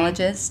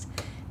endocrinologist.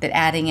 That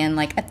adding in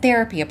like a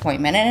therapy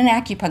appointment and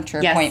an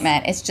acupuncture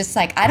appointment, it's just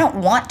like, I don't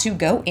want to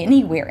go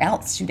anywhere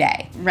else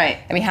today. Right.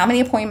 I mean, how many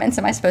appointments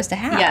am I supposed to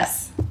have?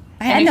 Yes.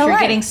 I had and if no you're life.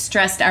 Getting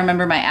stressed, I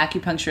remember my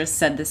acupuncturist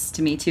said this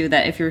to me too,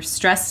 that if you're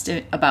stressed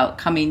about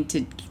coming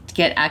to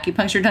get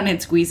acupuncture done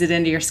and squeeze it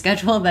into your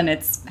schedule, then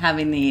it's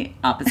having the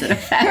opposite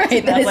effect.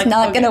 Right, that it's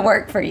not going to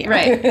work for you.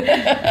 Right.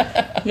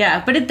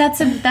 Yeah, but that's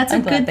a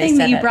good thing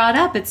that you brought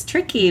up. It's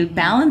tricky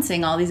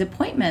balancing all these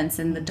appointments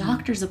and the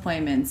doctor's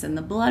appointments and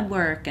the blood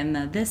work and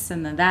the this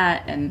and the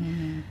that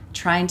and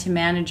trying to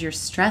manage your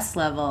stress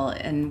level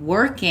and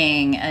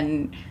working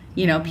and,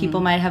 you know,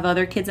 people might have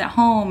other kids at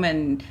home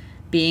and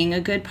being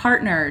a good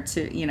partner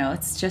to, you know,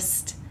 it's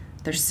just...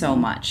 There's so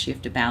much you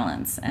have to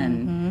balance,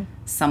 and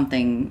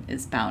something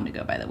is bound to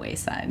go by the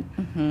wayside.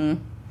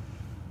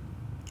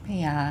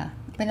 Yeah.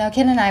 But no,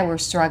 Ken and I were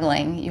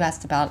struggling. You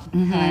asked about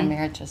how our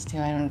marriage was too.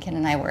 Ken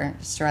and I were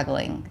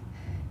struggling.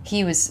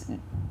 He was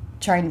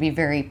trying to be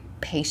very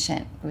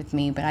patient with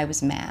me, but I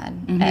was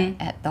mad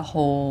at the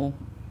whole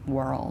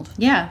world.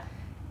 Yeah.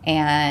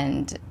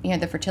 And, you know,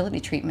 the fertility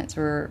treatments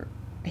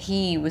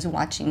he was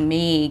watching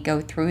me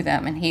go through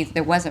them, and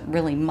there wasn't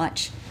really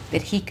much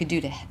that he could do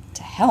to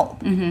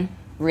help,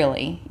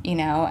 really, you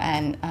know,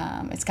 and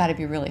it's got to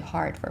be really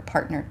hard for a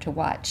partner to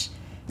watch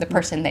the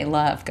person they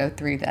love go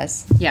through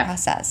this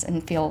process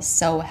and feel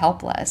so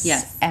helpless.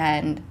 Yes.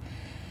 And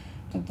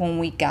when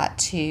we got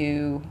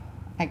to,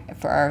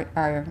 for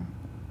our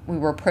we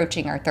were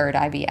approaching our third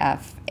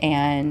IVF,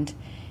 and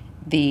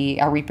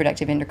our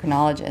reproductive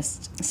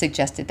endocrinologist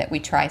suggested that we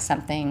try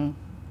something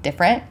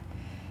different.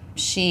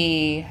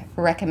 She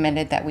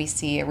recommended that we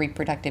see a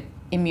reproductive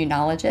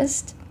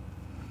immunologist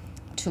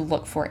to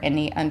look for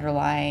any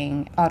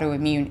underlying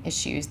autoimmune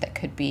issues that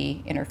could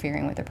be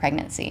interfering with the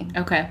pregnancy.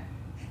 Okay.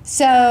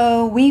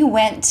 So we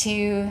went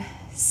to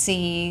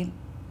see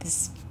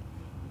this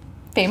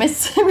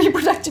famous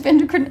reproductive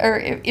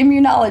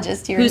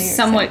immunologist here in New Who's York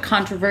somewhat City.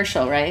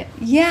 Controversial, right?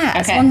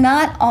 Yes. Okay. Well,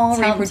 not all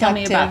reproductive. Tell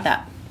me about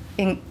that.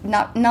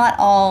 Not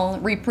all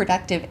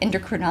reproductive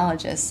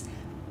endocrinologists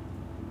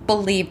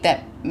believe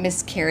that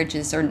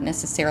miscarriages are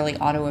necessarily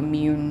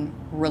autoimmune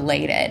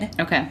related.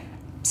 Okay.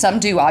 Some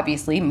do,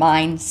 obviously.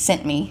 Mine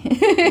sent me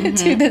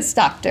to this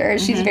doctor.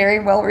 She's very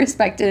well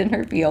respected in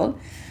her field.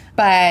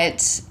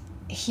 But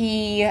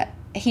he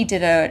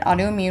did an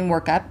autoimmune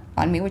workup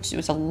on me, which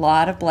was a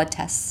lot of blood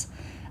tests.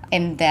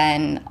 And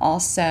then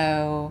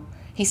also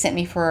he sent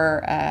me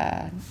for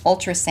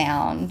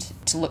ultrasound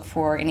to look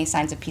for any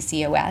signs of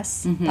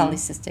PCOS,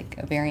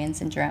 polycystic ovarian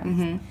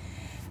syndrome.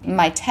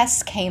 My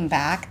tests came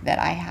back that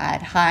I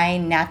had high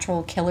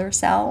natural killer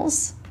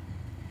cells.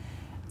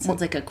 Sounds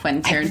like a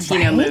Quentin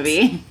Tarantino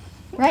movie.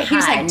 Right. He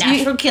was Hi, like,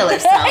 natural killer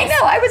cells. I know.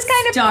 I was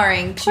kind of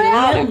starring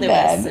proud Julia of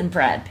Lewis them. and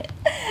Brad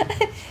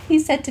Pitt. He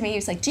said to me, he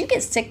was like, do you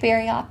get sick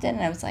very often?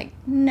 And I was like,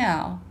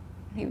 no.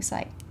 He was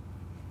like,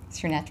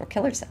 it's your natural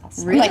killer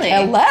cells. Really?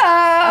 I'm like,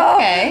 hello.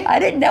 Okay. I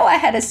didn't know I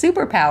had a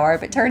superpower,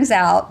 but turns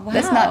out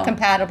that's Wow. not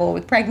compatible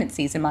with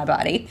pregnancies in my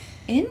body.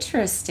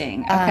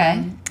 Interesting.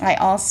 Okay. I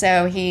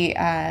also,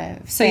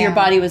 So your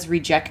body was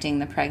rejecting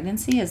the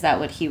pregnancy? Is that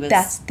what he was?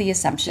 That's the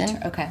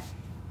assumption. Okay.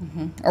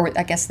 Or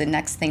I guess the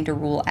next thing to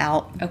rule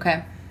out.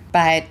 Okay.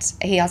 But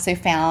he also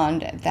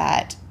found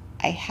that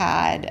I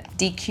had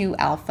DQ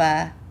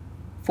alpha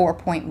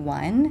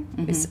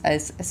 4.1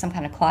 is some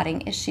kind of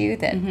clotting issue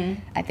that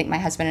I think my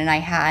husband and I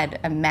had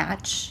a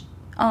match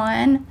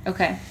on.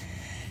 Okay.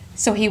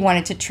 So he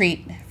wanted to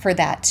treat for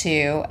that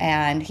too,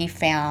 and he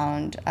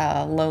found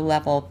a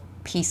low-level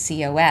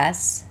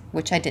PCOS,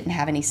 which I didn't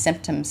have any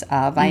symptoms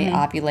of. I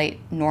ovulate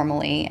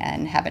normally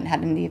and haven't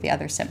had any of the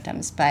other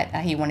symptoms, but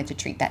he wanted to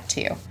treat that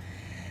too.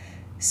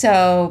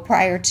 So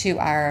prior to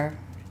our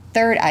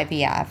third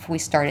IVF, we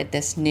started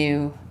this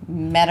new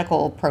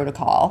medical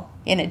protocol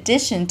in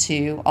addition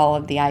to all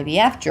of the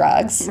IVF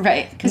drugs.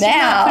 Right. Because you're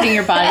not putting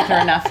your body through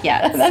enough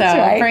yet. That's so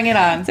right. Bring it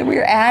on. So we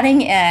were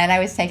adding in, I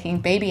was taking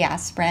baby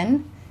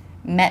aspirin,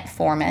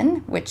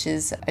 metformin, which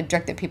is a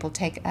drug that people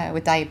take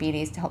with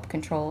diabetes to help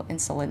control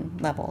insulin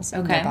levels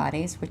in their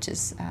bodies, which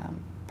is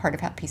part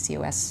of how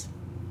PCOS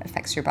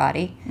affects your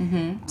body.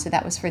 So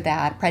that was for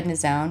that.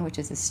 Prednisone, which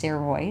is a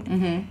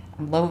steroid.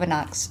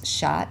 Lovenox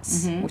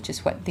shots, which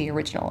is what the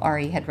original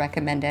RE had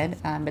recommended.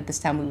 But this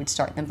time we would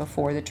start them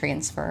before the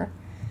transfer.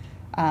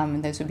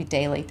 And those would be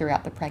daily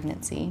throughout the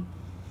pregnancy.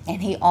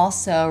 And he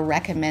also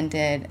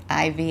recommended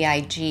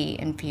IVIG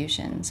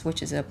infusions,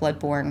 which is a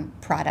bloodborne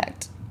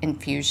product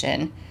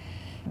infusion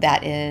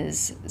that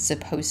is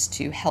supposed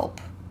to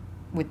help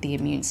with the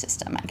immune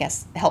system, I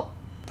guess, help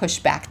push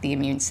back the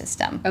immune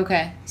system.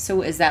 Okay.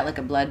 So is that like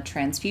a blood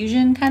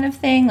transfusion kind of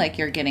thing? Like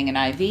you're getting an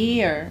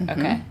IV or?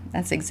 Okay.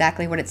 That's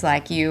exactly what it's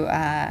like.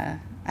 I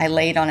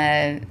laid on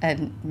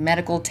a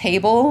medical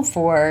table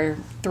for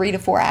 3 to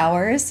 4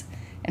 hours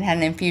and had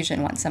an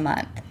infusion once a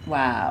month.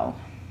 Wow.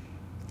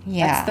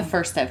 Yeah. That's the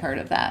first I've heard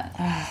of that.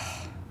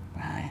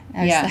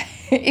 Yeah.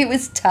 It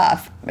was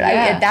tough. But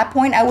at that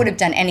point, I would have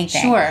done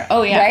anything. Sure.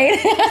 Oh, yeah.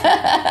 Right?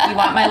 You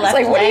want my left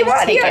It's like, what do you leg?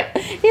 want? Take Here,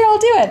 it. here, I'll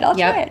do it. I'll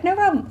Yep. try it. No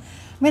problem.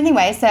 But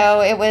anyway,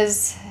 so it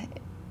was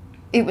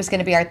going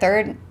to be our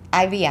third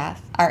IVF.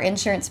 Our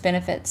insurance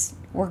benefits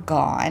were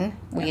gone.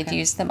 We had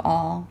used them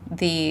all.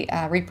 The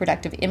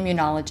reproductive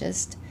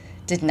immunologist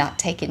did not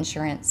take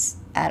insurance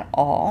at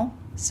all.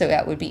 So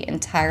that would be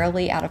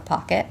entirely out of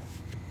pocket.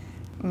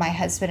 My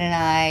husband and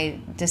I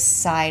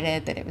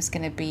decided that it was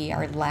going to be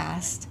our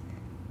last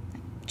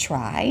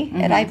try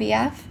at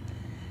IVF.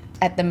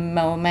 At the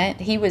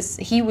moment, he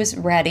was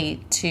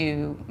ready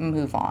to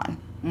move on.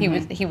 He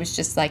was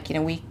just like,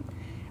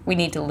 we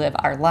need to live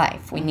our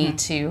life. We need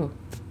to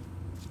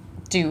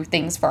do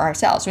things for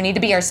ourselves. We need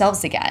to be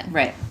ourselves again.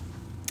 Right.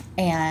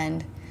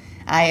 And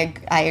I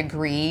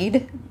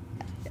agreed.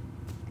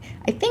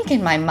 I think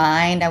in my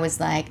mind I was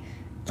like,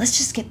 let's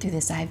just get through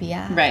this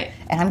IVF. Right.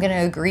 And I'm going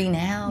to agree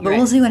now, but Right.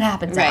 we'll see what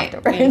happens Right.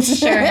 afterwards.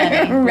 Sure,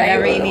 honey.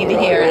 Whatever you need to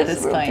hear at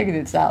this We'll point.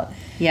 figure this out.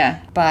 Yeah.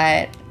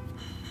 But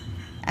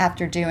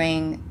after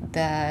doing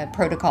the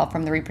protocol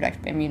from the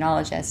reproductive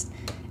immunologist,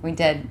 we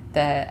did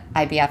the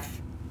IVF,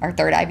 our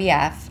third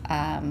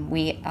IVF.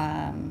 We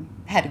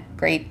had a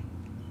great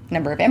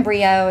number of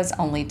embryos.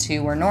 Only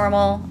 2 were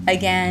normal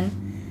again.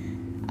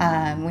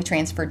 We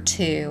transferred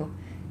 2,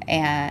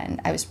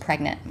 and I was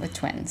pregnant with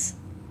twins.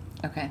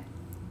 Okay.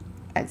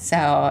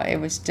 So it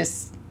was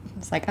just,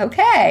 it's like,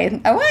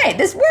 okay, all right,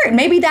 this worked.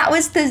 Maybe that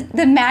was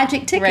the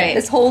magic ticket Right.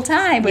 this whole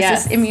time was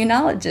Yes. this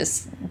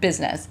immunologist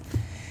business.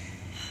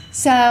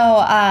 So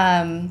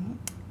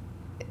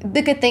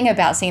the good thing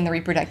about seeing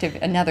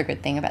another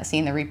good thing about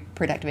seeing the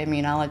reproductive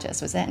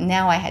immunologist was that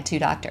now I had two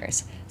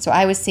doctors. So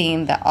I was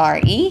seeing the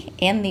RE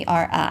and the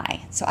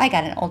RI. So I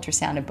got an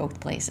ultrasound in both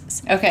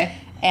places. Okay.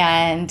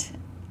 And,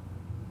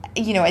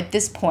 at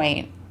this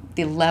point,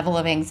 the level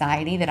of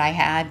anxiety that I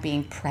had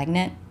being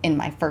pregnant in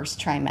my first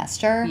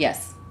trimester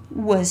Yes.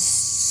 was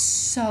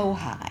so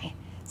high.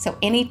 So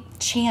any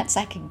chance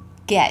I could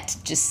get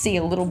to just see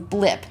a little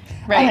blip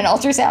on an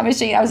ultrasound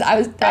machine,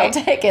 I'll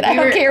take it. I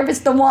don't care if it's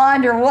the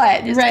wand or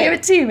what. Just give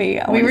it to me.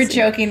 We were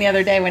joking the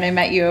other day when I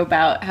met you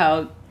about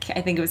how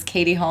I think it was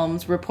Katie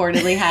Holmes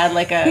reportedly had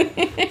like a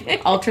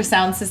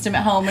ultrasound system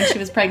at home when she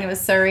was pregnant with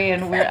Surrey,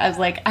 and I was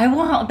like, I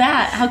want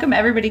that. How come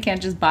everybody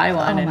can't just buy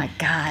one? Oh my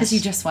gosh! Because you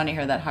just want to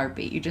hear that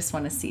heartbeat. You just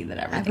want to see that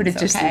everything's okay. I would have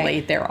just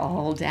laid there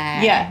all day.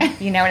 Yeah,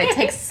 and it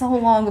takes so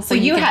long before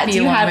you had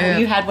you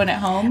had one at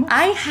home.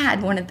 I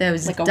had one of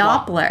those like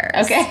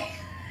Dopplers. Okay.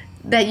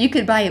 That you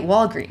could buy at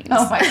Walgreens.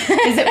 Oh my!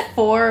 Is it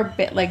for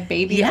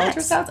baby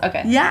ultrasounds?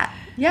 Okay. Yeah.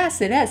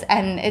 Yes, it is,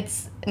 and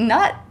it's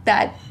not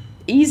that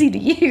easy to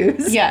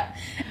use. Yeah.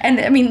 And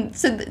I mean,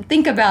 so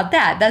think about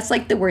that. That's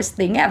like the worst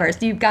thing ever.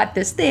 So you've got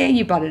this thing,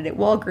 you bought it at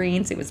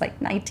Walgreens, it was like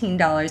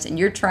 $19, and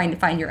you're trying to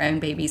find your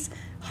own baby's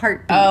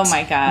heartbeat. Oh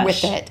my gosh.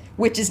 With it,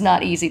 which is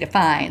not easy to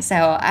find. So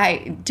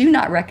I do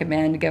not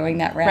recommend going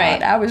that route.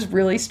 Right. I was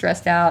really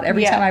stressed out.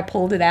 Every time I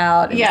pulled it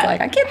out, it was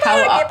like, I can't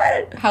find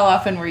it. How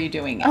often were you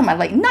doing it? Oh my,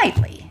 like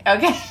nightly.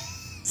 Okay.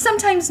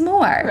 Sometimes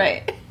more.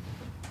 Right.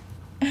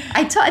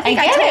 I think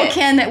I told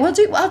Ken that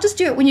I'll just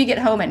do it when you get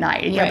home at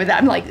night. But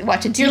I'm like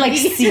watching TV. You're like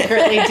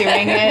secretly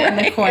doing it in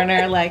the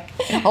corner, like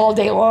all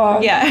day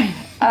long. Yeah.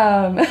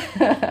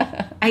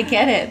 I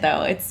get it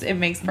though. It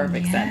makes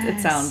perfect sense.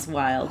 It sounds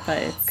wild,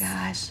 but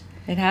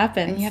it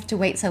happens. And you have to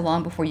wait so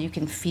long before you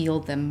can feel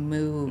them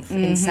move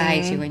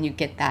inside you, and you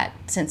get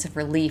that sense of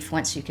relief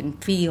once you can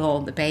feel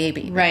the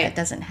baby. But that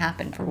doesn't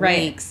happen for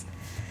weeks.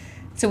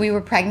 So we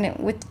were pregnant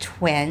with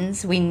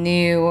twins. We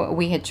knew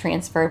we had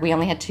transferred. We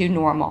only had two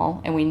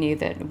normal, and we knew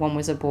that one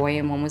was a boy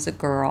and one was a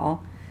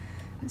girl.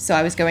 So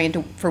I was going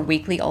for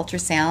weekly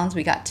ultrasounds.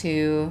 We got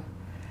to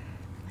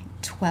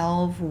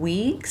 12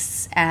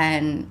 weeks,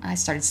 and I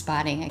started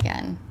spotting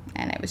again.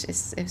 And it was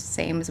the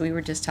same as we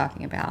were just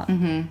talking about.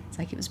 Mm-hmm. It's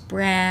like it was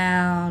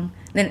brown,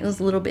 then it was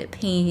a little bit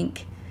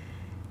pink.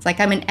 It's like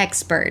I'm an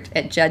expert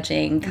at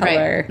judging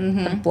color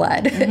of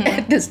blood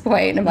at this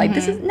point. And I'm like,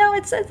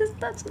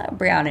 that's not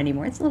brown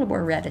anymore. It's a little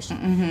more reddish.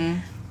 Mm-hmm.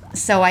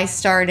 So I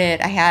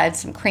had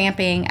some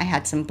cramping. I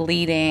had some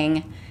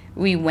bleeding.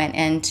 We went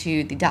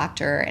into the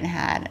doctor and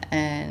had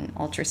an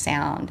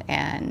ultrasound,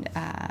 and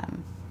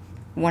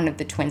one of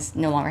the twins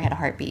no longer had a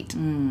heartbeat.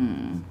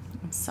 I'm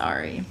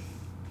sorry.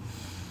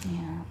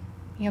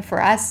 Yeah. For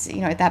us,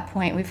 at that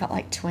point, we felt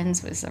like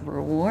twins was a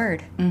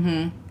reward.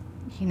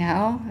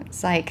 Mm-hmm.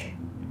 It's like,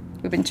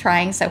 we've been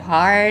trying so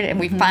hard, and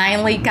we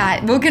finally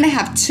we're going to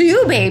have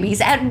two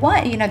babies at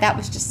once. That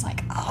was just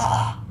like,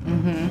 oh.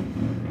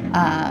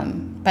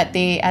 Mm-hmm. But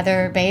the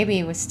other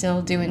baby was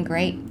still doing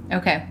great.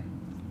 Okay.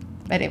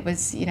 But it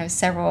was,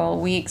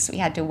 several weeks we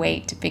had to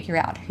wait to figure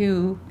out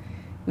who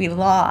we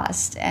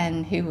lost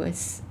and who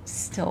was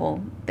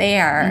still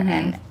there. Mm-hmm.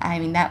 And, I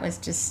mean, that's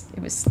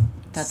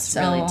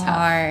so really tough.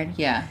 Hard.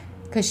 Yeah.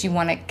 Because you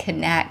want to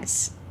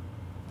connect,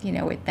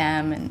 with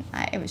them. And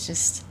it was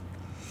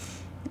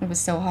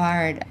so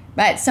hard.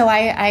 But so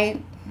I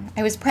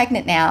was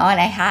pregnant now, and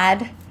I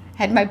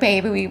had my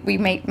baby.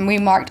 We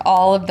marked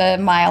all of the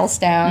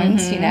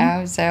milestones,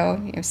 Mm-hmm.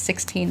 So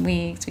 16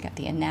 weeks. We got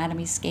the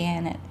anatomy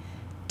scan at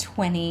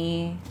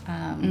 20.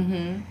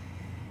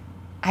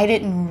 I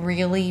didn't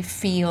really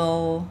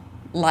feel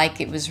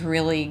like it was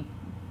really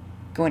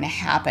going to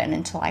happen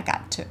until I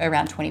got to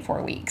around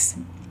 24 weeks.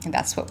 And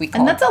that's what we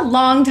call. And that's a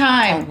long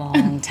time. A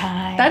long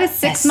time. That is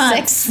 6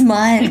 months. 6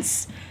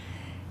 months.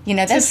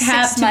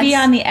 That's to be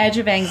on the edge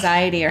of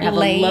anxiety or have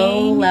a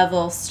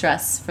low-level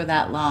stress for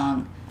that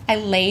long. I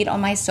laid on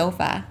my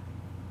sofa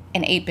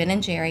and ate Ben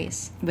and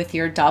Jerry's. With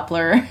your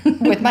Doppler.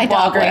 With my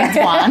Walgreens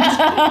wand.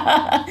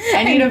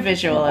 I need a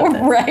visual of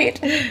this.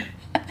 Right.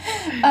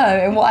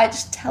 And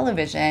watched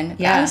television.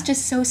 Yeah. I was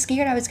just so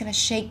scared I was going to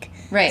shake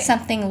right.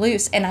 something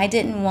loose, and I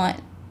didn't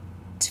want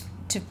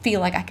to feel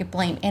like I could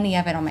blame any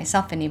of it on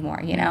myself anymore,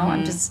 Mm-hmm.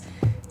 I'm just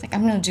like,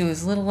 I'm going to do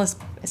as little as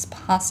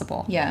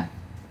possible. Yeah.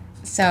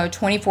 So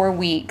 24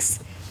 weeks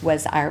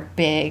was our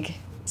big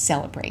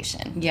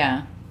celebration.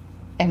 Yeah.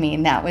 I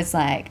mean, that was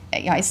like,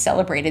 I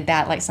celebrated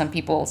that like some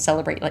people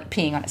celebrate like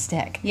peeing on a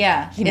stick.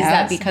 Yeah. Is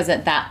that because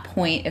at that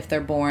point, if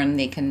they're born,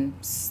 they can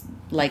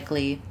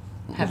likely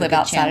have live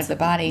outside of the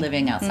body.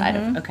 Living outside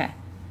mm-hmm. of, okay.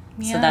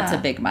 Yeah. So that's a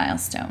big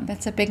milestone.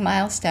 That's a big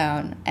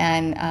milestone.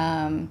 And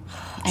I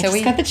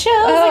just got the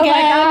chills again.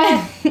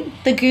 My God.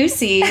 The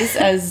goosies,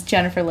 as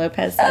Jennifer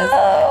Lopez says.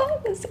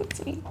 Oh, that's so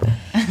sweet.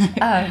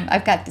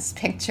 I've got this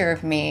picture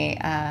of me.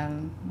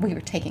 We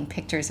were taking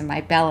pictures of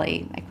my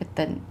belly, like with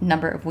the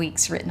number of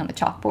weeks written on the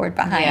chalkboard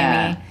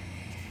behind me.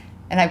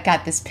 And I've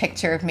got this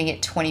picture of me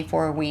at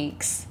 24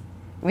 weeks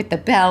with the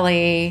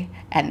belly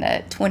and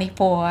the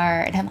 24,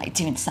 and I'm like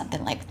doing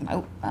something like with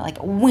my like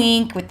a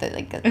wink with the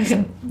like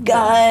some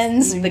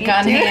guns, the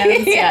gun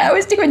hands. Yeah, I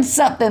was doing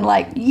something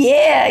like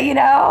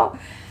I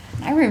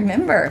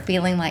remember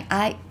feeling like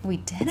we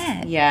did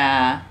it.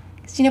 Yeah.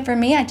 Because for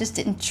me, I just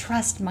didn't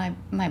trust my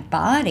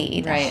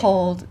body to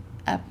hold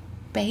a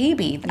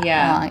baby that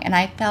long, and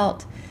I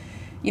felt.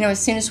 As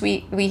soon as we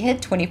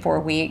hit 24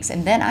 weeks,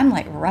 and then I'm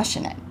like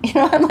rushing it.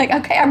 I'm like,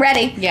 okay, I'm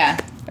ready. Yeah.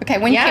 Okay,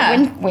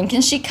 when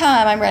can she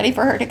come? I'm ready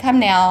for her to come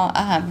now.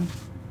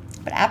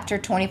 But after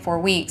 24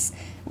 weeks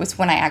was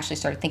when I actually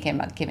started thinking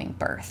about giving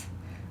birth,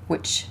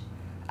 which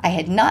I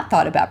had not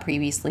thought about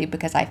previously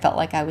because I felt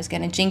like I was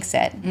going to jinx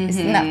it. Mm-hmm.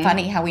 Isn't that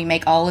funny how we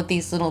make all of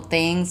these little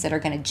things that are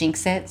going to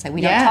jinx it? So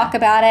we don't talk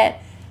about it.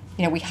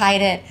 We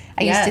hide it.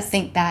 I used to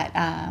think that...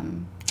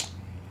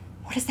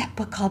 what is that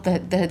book called?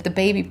 The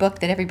baby book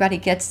that everybody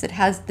gets that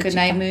has the...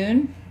 Goodnight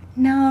Moon?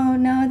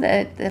 No,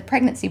 the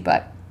pregnancy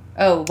book.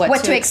 Oh,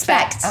 What to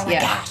Expect. Oh my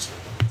gosh.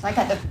 So I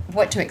got the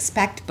What to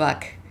Expect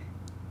book,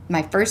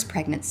 my first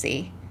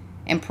pregnancy,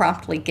 and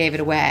promptly gave it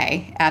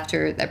away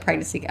after the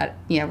pregnancy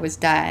was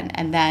done.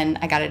 And then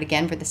I got it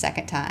again for the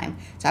second time.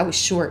 So I was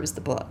sure it was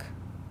the book.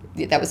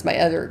 That was my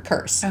other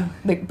curse. Oh.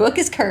 The book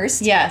is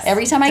cursed. Yes.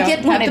 Every time I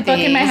get one of these. Don't have the book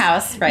in my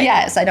house. Right.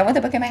 Yes, I don't want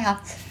the book in my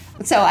house.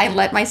 So I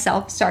let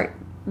myself start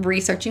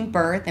researching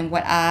birth and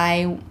what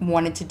I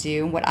wanted to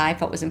do, what I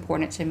felt was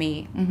important to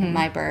me,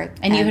 my birth.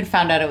 And you had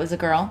found out it was a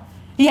girl?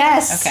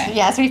 Yes. Okay.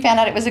 Yes, we found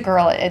out it was a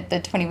girl at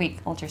the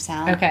 20-week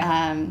ultrasound. Okay.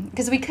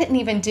 Because we couldn't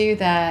even do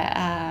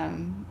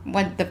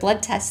the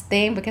blood test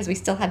thing because we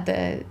still had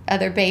the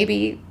other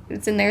baby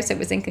that's in there, so it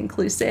was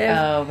inconclusive.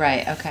 Oh,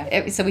 right.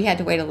 Okay. So we had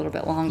to wait a little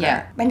bit longer.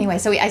 Yeah. But anyway,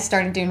 so I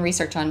started doing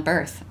research on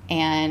birth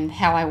and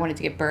how I wanted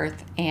to give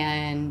birth,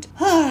 and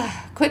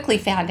quickly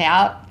found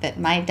out that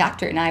my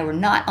doctor and I were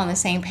not on the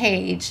same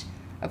page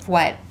of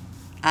what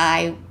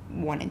I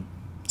wanted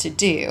to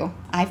do.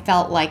 I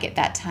felt like at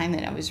that time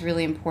that it was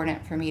really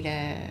important for me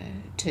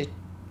to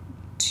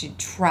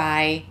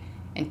try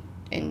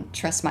and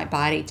trust my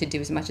body to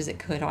do as much as it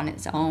could on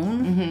its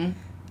own. Mm-hmm.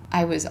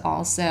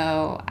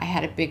 I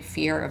had a big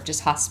fear of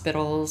just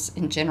hospitals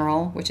in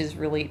general, which is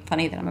really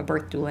funny that I'm a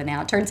birth doula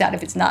now. It turns out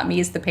if it's not me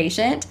as the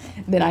patient,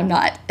 then I'm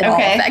not at all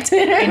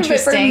affected. Interesting.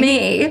 But for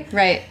me,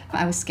 right.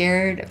 I was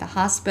scared of the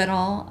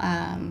hospital.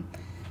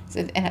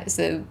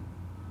 So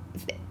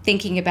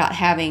thinking about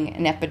having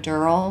an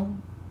epidural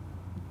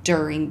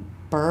during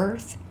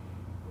birth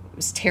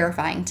was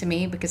terrifying to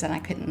me because then I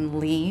couldn't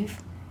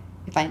leave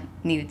if I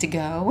needed to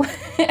go.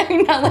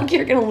 Not like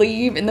you're going to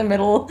leave in the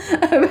middle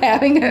of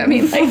having, right?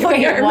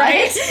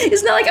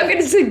 It's not like I'm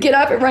going to get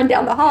up and run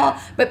down the hall.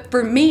 But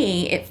for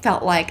me, it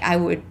felt like I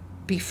would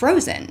be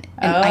frozen.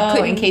 And I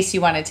couldn't, in case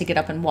you wanted to get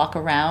up and walk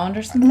around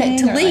or something?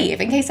 To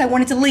leave, in case I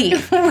wanted to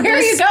leave. Where are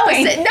you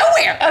going?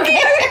 Nowhere.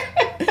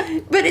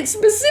 Okay. But it's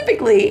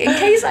specifically in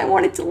case I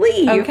wanted to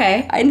leave.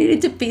 Okay. I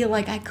needed to feel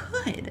like I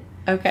could.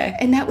 Okay.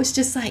 And that was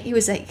just like, it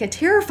was like a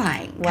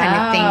terrifying kind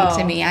of thing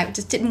to me. I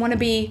just didn't want to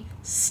be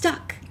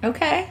stuck.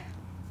 Okay.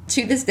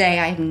 To this day,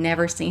 I've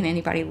never seen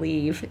anybody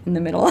leave in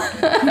the middle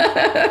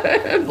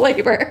of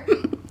labor.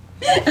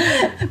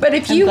 But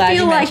if you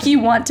feel like you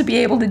want to be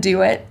able to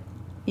do it,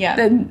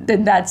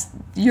 then that's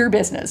your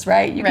business,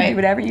 right? You can do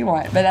whatever you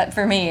want. But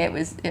for me, it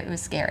was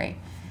scary.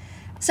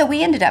 So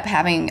we ended up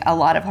having a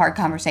lot of hard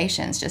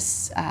conversations.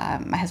 Just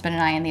my husband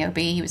and I in the OB.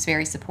 He was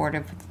very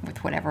supportive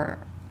with whatever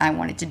I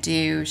wanted to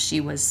do.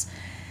 She was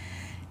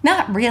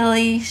not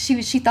really.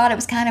 She thought it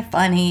was kind of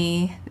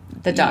funny.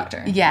 The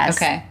doctor. Yes.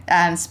 Okay.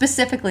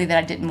 Specifically that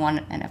I didn't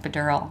want an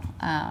epidural.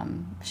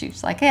 She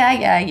was like,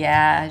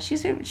 yeah.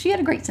 She had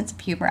a great sense of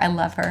humor. I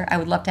love her. I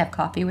would love to have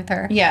coffee with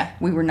her. Yeah.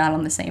 We were not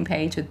on the same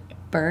page with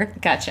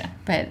birth. Gotcha.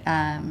 But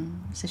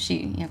so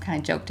she, kind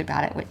of joked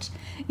about it, which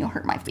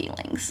hurt my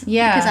feelings.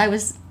 Yeah.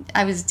 Because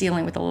I was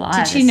dealing with a lot.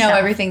 Did she know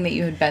everything that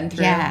you had been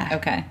through? Yeah.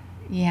 Okay.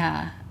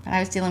 Yeah. But I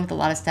was dealing with a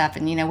lot of stuff,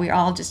 and we're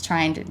all just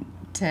trying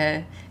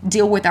to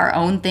deal with our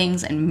own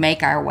things and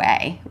make our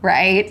way,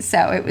 right?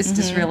 So it was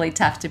just really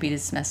tough to be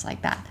dismissed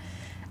like that.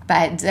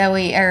 But I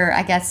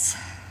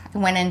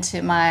went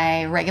into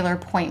my regular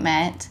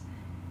appointment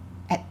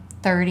at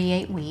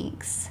 38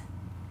 weeks,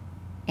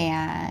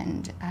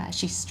 and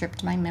she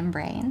stripped my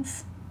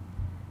membranes.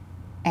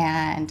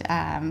 And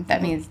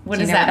that means... What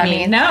does that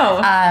mean?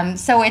 No.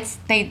 So it's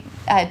a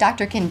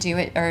doctor can do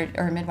it, or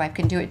a midwife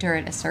can do it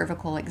during a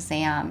cervical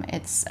exam.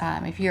 It's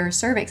if your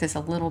cervix is a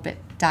little bit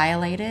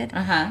dilated,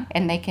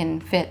 and they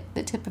can fit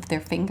the tip of their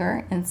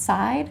finger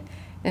inside,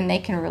 then they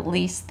can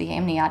release the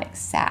amniotic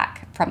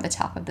sac from the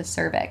top of the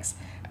cervix,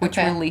 which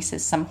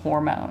releases some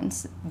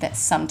hormones that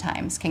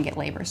sometimes can get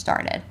labor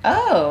started.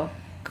 Oh,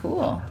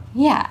 cool.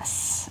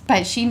 Yes.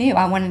 But she knew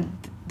I wanted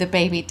the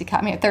baby to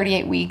come.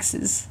 38 weeks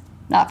is...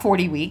 not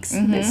 40 weeks.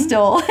 It's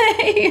still,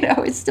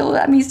 it's still,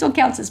 he still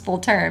counts as full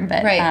term.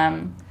 But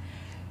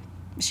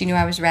she knew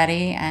I was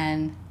ready,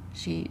 and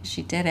she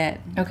did it.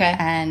 Okay.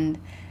 And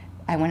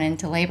I went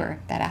into labor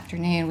that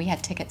afternoon. We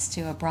had tickets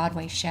to a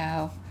Broadway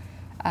show.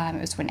 It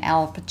was when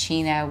Al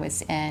Pacino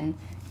was in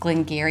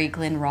Glengarry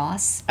Glen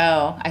Ross.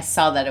 Oh, I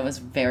saw that it was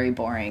very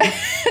boring.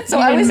 So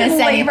I was in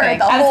labor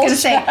the whole I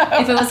was show. gonna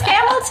say, if it was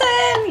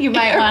Hamilton, you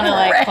might want to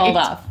Right. hold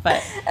off.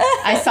 But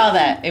I saw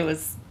that it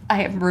was.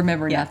 I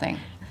remember nothing.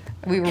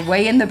 We were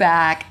way in the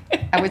back.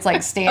 I was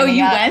like standing Oh,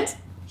 you up. went?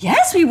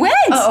 Yes, we went.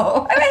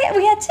 Oh. I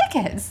mean, we had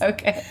tickets.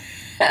 Okay.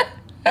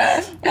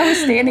 I was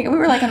standing. We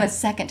were like on the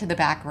second to the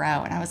back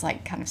row, and I was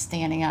like kind of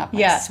standing up,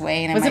 like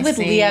swaying in Was my it with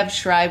seat. Liev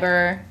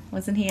Schreiber?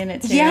 Wasn't he in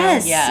it too?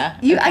 Yes. Yeah.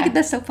 Okay.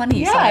 That's so funny.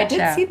 You Yeah, saw that I did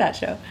show. see that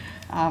show.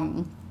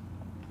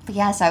 But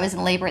yeah, so I was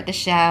in labor at the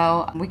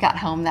show. We got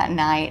home that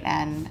night,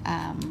 and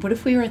What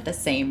if we were at the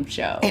same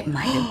show? it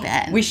might have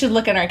been. We should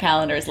look at our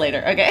calendars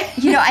later. Okay.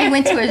 You know, I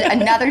went to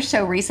another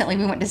show recently.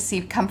 We went to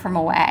see Come From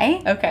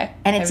Away. Okay.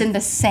 And it's in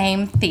the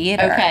same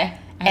theater. Okay.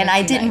 I And haven't I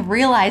seen didn't that.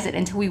 realize it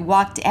until we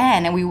walked in,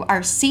 and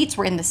our seats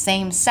were in the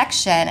same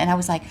section. And I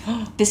was like,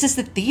 "This is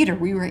the theater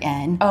we were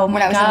in Oh when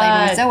my I was in labor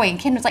God. with Zoe." And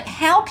Ken was like,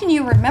 "How can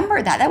you remember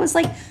that? That was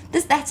like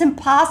this. That's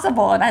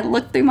impossible." And I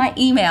looked through my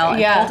email and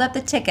Yeah. pulled up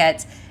the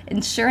tickets,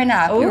 and sure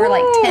enough, we were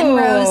like 10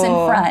 rows in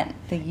Ooh. front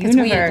The because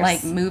we had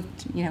universe. like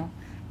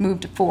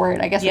moved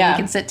forward. I guess Yeah. we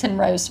can sit 10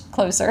 rows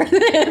closer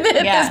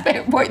at Yeah.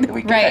 this point than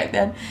we could Right. back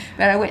then.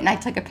 But I went and I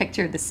took a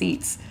picture of the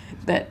seats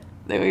that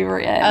we were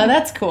in. Oh,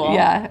 that's cool.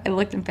 Yeah, I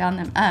looked and found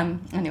them.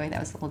 Anyway, that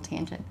was a little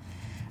tangent.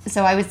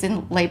 So I was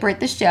in labor at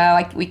the show.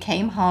 We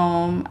came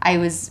home.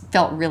 I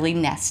felt really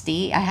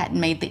nesty. I hadn't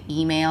made the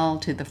email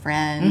to the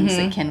friends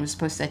that Ken was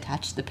supposed to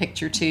attach the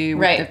picture to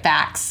with Right. the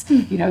facts,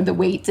 the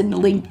weights and the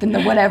length and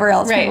the whatever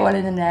else Right. people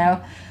wanted to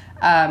know.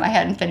 I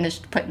hadn't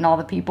finished putting all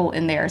the people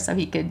in there so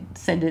he could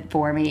send it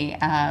for me.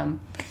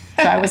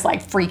 So I was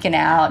like freaking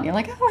out. And you're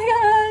like, oh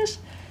my gosh.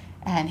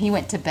 And he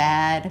went to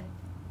bed.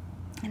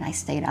 And I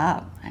stayed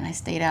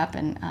up,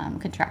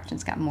 and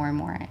contractions got more and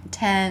more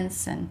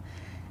intense, and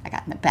I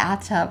got in the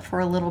bathtub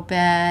for a little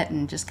bit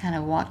and just kind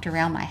of walked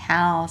around my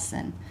house,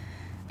 and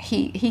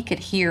he could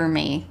hear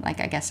me, like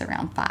I guess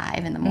around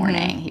 5 in the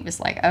morning. He was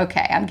like,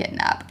 okay, I'm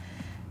getting up.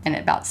 And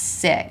at about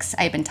 6,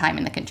 I had been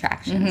timing the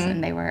contractions,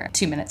 and they were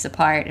 2 minutes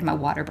apart, and my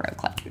water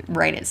broke like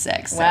right at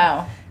 6. So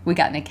Wow. we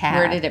got in a cab.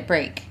 Where did it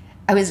break?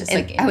 I was Just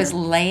like I was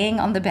laying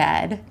on the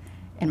bed,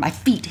 and my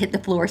feet hit the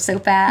floor so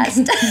fast.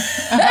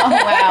 Oh,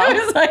 wow.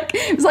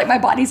 it was like my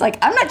body's like,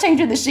 I'm not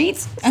changing the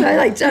sheets. So I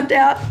like jumped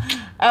out,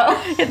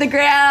 hit the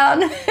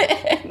ground.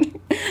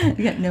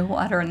 You got no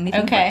water on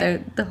anything Okay.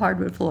 but the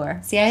hardwood floor.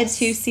 See, I had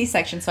 2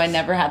 C-sections, so I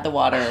never had the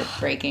water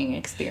breaking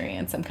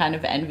experience. I'm kind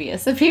of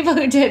envious of people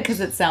who did because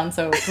it sounds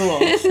so cool.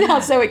 It's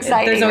not so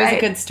exciting. There's always right?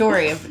 a good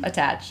story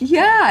attached.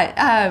 Yeah,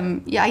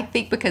 I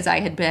think because I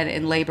had been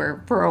in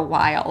labor for a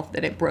while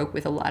that it broke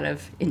with a lot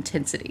of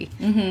intensity.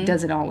 It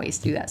doesn't always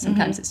do that.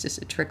 Sometimes it's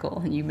just a trickle,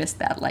 and you miss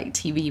that like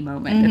TV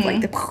moment of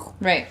like the.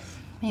 Right.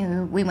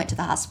 We went to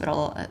the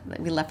hospital.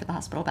 We left for the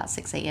hospital about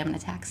 6 a.m. in a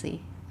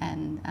taxi,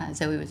 and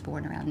Zoe was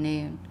born around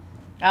noon.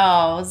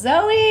 Oh,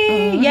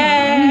 Zoe!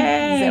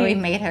 Yay! Zoe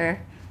made her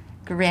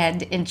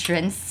grand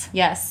entrance.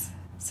 Yes.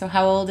 So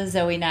how old is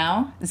Zoe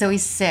now?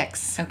 Zoe's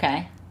 6.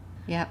 Okay.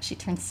 Yep, she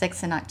turned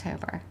 6 in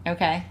October.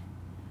 Okay.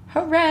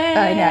 Hooray!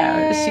 I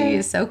know. She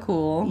is so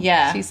cool.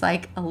 Yeah. She's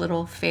like a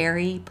little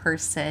fairy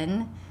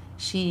person.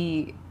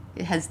 She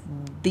has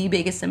the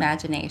biggest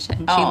imagination.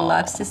 She Aw.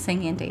 loves to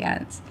sing and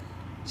dance.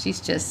 She's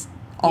just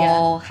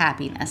all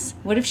happiness.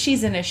 What if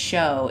she's in a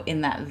show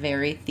in that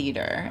very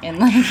theater in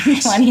like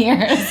 20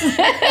 years?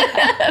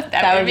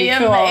 that would be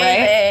cool,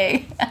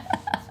 right?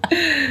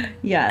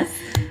 Yes.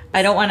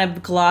 I don't want to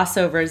gloss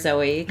over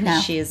Zoe because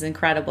No. she is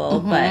incredible,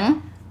 but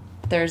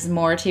there's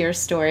more to your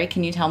story.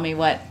 Can you tell me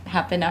what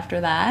happened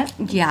after that?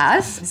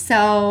 Yes.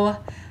 So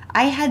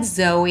I had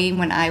Zoe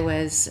when I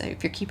was,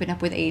 if you're keeping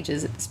up with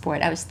ages at this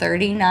point, I was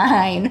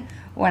 39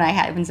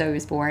 when Zoe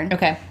was born.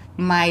 Okay.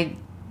 My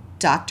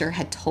doctor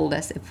had told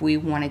us if we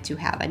wanted to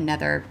have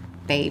another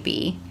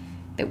baby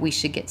that we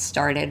should get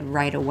started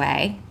right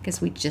away because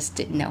we just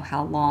didn't know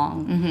how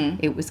long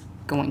it was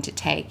going to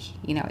take.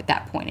 You know, at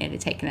that point it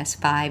had taken us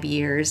 5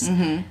 years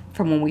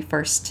from when we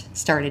first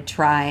started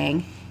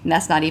trying. And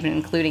that's not even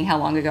including how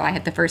long ago I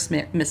had the first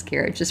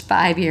miscarriage, just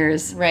 5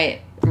 years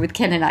Right. with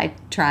Ken and I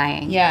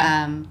trying.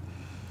 Yeah.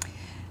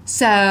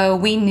 So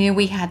we knew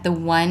we had the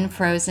one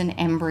frozen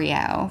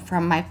embryo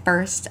from my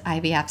first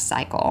IVF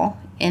cycle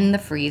in the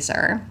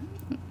freezer.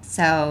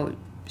 So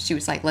she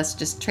was like, let's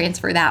just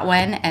transfer that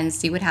one and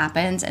see what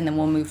happens, and then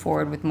we'll move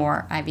forward with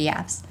more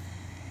IVFs.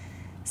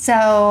 So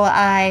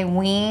I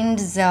weaned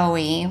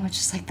Zoe, which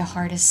is like the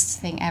hardest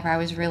thing ever. I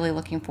was really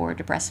looking forward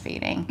to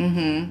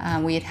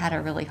breastfeeding. We had a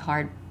really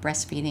hard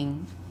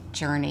breastfeeding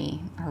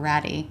journey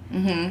already,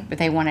 but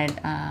they wanted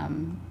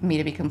me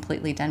to be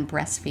completely done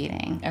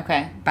breastfeeding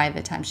Okay. by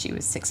the time she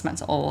was 6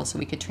 months old so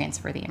we could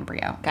transfer the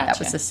embryo. That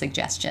Gotcha. was the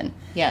suggestion.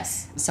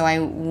 Yes. So I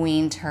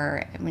weaned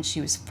her when she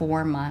was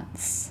 4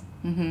 months.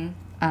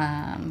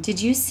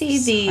 Did you see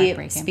It's the,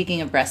 heartbreaking.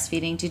 speaking of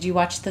breastfeeding, did you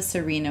watch the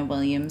Serena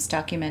Williams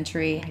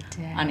documentary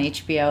did. on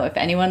HBO? If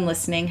anyone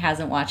listening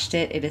hasn't watched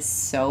it, it is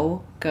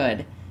so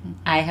good.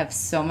 I have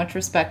so much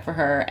respect for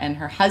her, and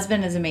her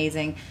husband is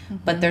amazing,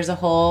 but there's a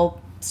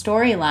whole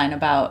storyline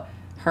about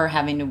her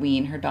having to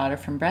wean her daughter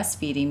from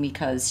breastfeeding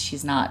because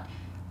she's not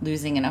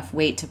losing enough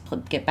weight to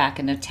get back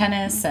into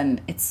tennis,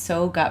 and it's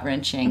so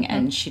gut-wrenching,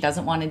 and she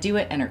doesn't want to do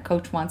it, and her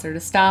coach wants her to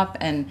stop,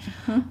 and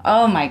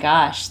oh my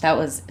gosh, that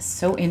was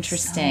so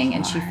interesting. So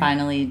and she hard.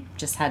 finally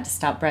just had to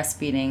stop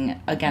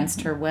breastfeeding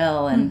against her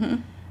will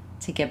and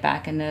to get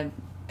back into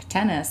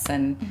tennis,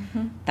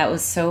 and that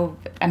was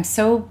I'm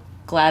so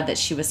glad that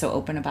she was so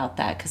open about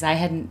that, because I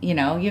hadn't, you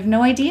have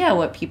no idea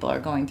what people are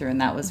going through,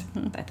 and that was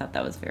I thought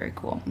that was very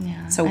cool.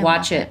 Yeah, So I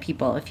watch love it,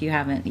 people, if you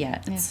haven't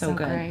yet. It's so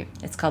good. great.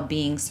 It's called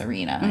Being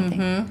Serena, I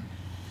think.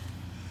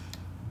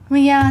 Well,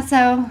 yeah,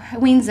 so I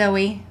weaned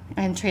Zoe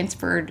and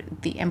transferred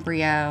the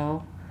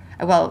embryo.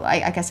 Well,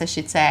 I guess I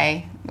should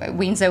say, I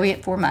weaned Zoe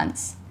at 4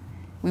 months.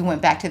 We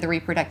went back to the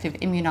reproductive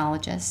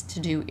immunologist to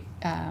do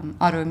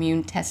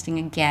autoimmune testing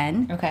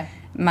again. Okay.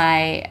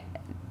 My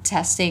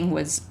testing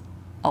was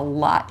a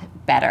lot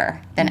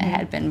better than it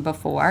had been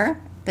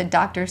before. The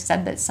doctor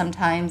said that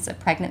sometimes a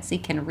pregnancy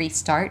can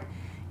restart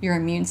your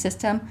immune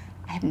system.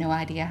 I have no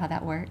idea how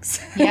that works.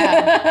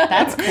 Yeah,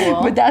 that's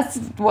cool. But that's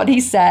what he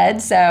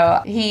said.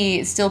 So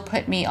he still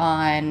put me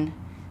on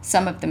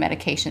some of the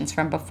medications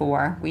from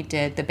before. We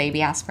did the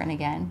baby aspirin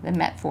again, the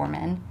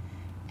metformin,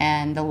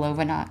 and the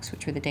Lovenox,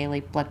 which were the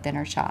daily blood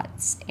thinner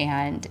shots.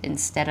 And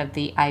instead of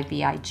the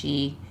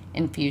IVIG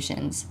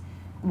infusions,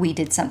 we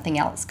did something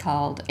else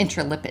called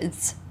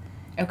intralipids,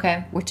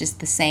 Okay. which is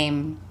the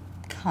same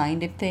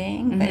kind of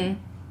thing, but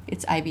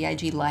it's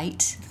IVIG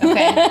light.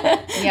 Okay.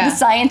 The Yeah.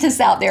 scientists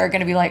out there are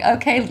going to be like,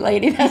 okay,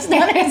 lady, that's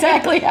not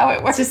exactly how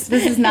it works.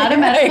 This is not a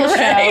medical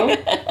Right.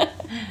 show.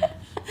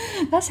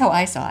 That's how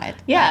I saw it.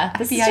 Yeah.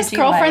 This is just IVIG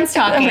girlfriends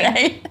light. talking.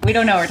 Right. We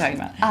don't know what we're talking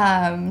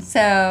about.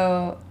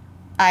 So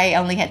I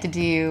only had to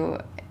do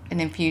an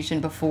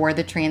infusion before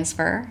the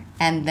transfer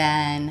and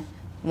then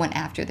one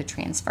after the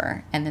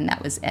transfer, and then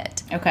that was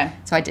it. Okay.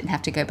 So I didn't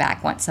have to go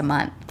back once a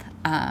month.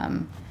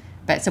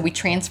 But so we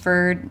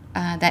transferred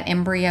that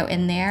embryo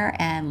in there,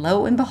 and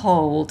lo and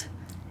behold,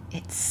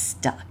 it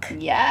stuck,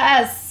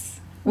 Yes.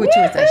 which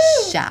was a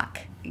shock.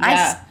 Yeah.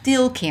 I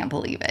still can't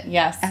believe it.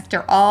 Yes.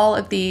 After all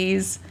of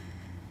these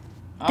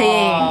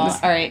things.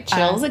 All right.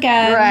 Chills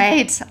again.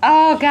 Right.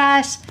 Oh,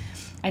 gosh.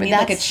 I But need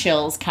like a that's-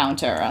 chills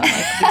counter on like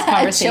these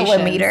conversations.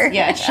 chillometer.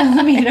 Yeah,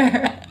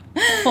 chillometer.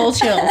 Full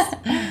chills.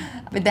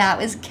 But that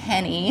was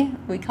Kenny.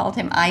 We called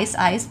him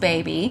Ice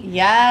Baby.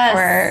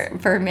 Yes.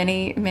 For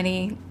many,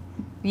 many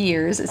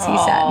years as he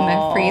sat in the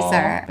Aw.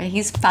 freezer. But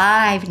he's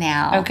 5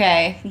 now.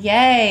 Okay.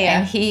 Yay.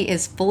 And he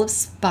is full of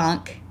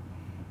spunk.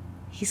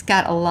 He's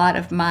got a lot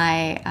of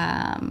my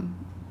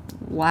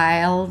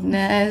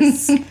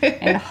wildness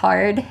and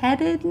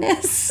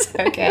hard-headedness.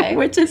 Okay.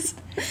 Which is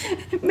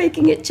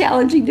making it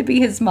challenging to be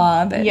his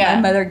mom. But Yeah.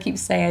 my mother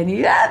keeps saying,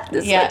 yeah,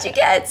 this is Yeah. what you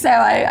get. So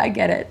I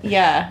get it.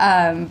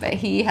 Yeah. But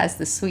he has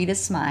the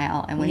sweetest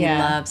smile. And when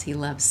Yeah. he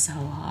loves so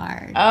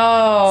hard.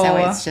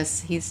 Oh. So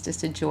he's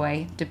just a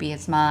joy to be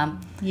his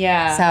mom.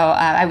 Yeah. So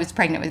I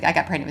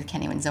got pregnant with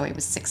Kenny when Zoe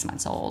was 6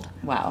 months old.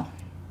 Wow.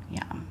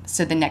 Yeah.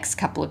 So the next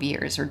couple of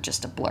years are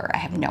just a blur. I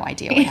have no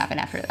idea what happened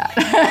after that.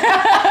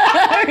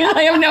 I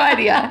really have no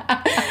idea.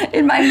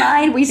 In my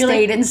mind, we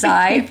stayed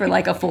inside for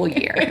like a full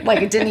year.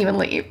 Like it didn't even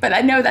leave. But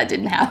I know that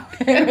didn't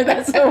happen.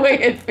 That's the way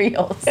it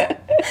feels.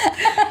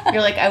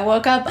 You're like, I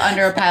woke up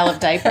under a pile of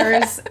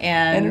diapers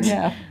and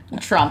Yeah.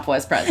 Trump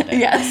was president.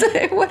 Yes.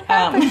 What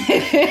happened?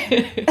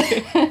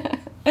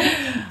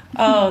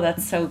 Oh,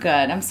 that's so good.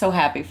 I'm so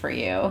happy for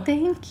you.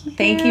 Thank you.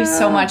 Thank you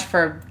so much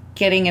for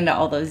getting into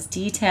all those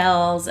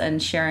details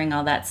and sharing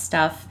all that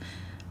stuff.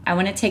 I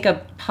want to take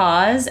a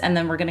pause, and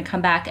then we're going to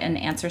come back and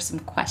answer some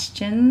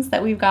questions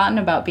that we've gotten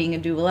about being a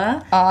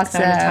doula.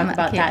 Awesome. So I want to talk I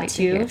about can't that wait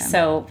to hear too. them.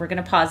 So we're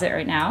going to pause it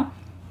right now.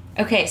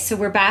 Okay, so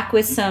we're back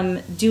with some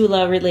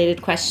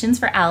doula-related questions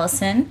for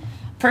Allison.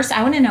 First,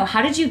 I want to know,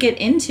 how did you get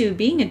into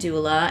being a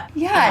doula?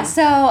 Yeah.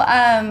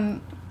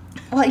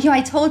 Well,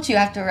 I told you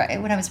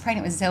when I was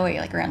pregnant with Zoe,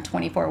 like around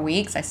 24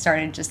 weeks, I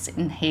started just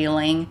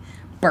inhaling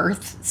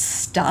birth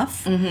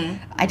stuff. Mm-hmm.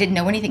 I didn't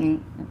know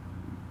anything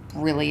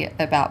really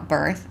about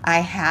birth. I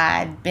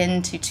had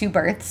been to 2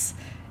 births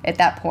at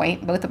that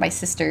point.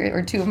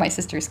 Two of my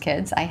sister's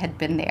kids. I had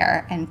been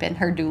there and been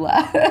her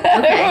doula,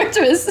 Okay. which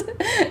was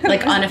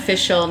Like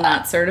unofficial,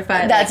 not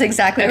certified? That's like-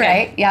 exactly okay.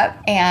 right.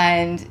 Yep.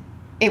 And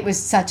it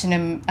was such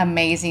an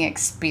amazing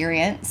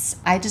experience.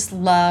 I just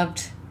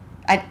loved.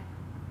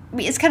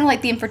 It's kind of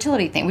like the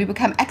infertility thing. We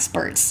become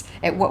experts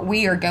at what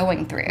we are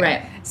going through.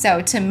 Right. So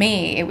to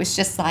me, it was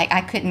just like I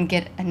couldn't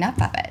get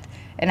enough of it,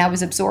 and I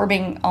was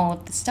absorbing all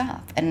of the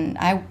stuff, and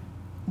I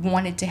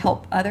wanted to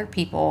help other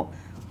people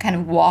kind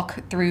of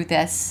walk through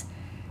this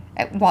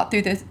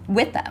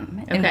with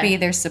them and Okay. be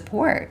their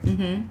support.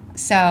 Mm-hmm.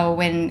 So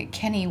when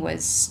Kenny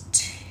was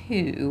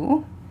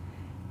 2,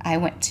 I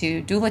went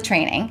to doula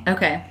training.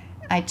 Okay.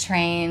 I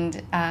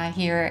trained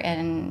here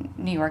in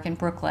New York in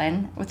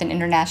Brooklyn with an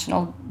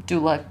international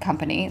doula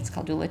company. It's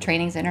called Doula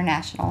Trainings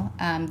International.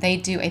 They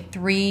do a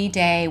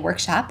 3-day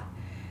workshop.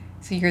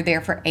 So you're there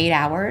for 8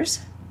 hours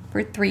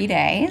for 3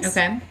 days.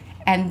 Okay.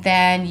 And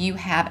then you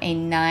have a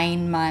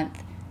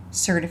 9-month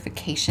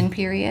certification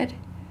period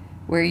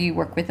where you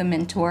work with a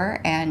mentor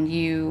and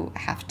you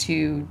have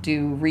to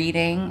do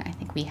reading. I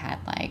think we had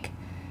like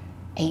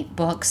 8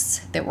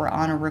 books that were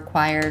on a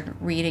required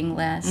reading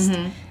list.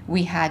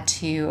 We had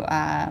to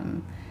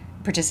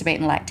participate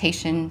in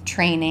lactation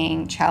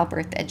training,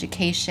 childbirth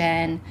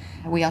education.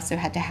 We also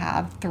had to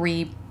have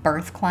 3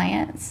 birth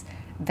clients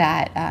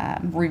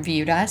that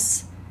reviewed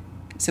us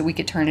so we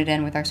could turn it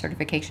in with our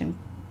certification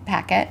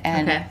packet.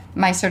 And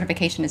my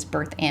certification is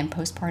birth and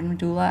postpartum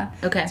doula.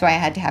 Okay. So I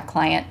had to have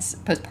clients,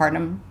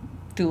 postpartum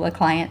doula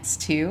clients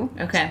too,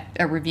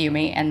 review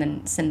me and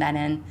then send that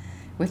in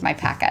with my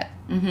packet.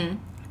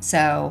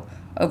 So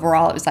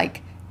overall, it was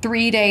like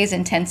 3 days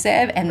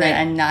intensive and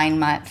then a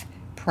 9-month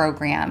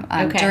program.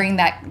 During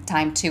that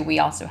time, too, we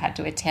also had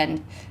to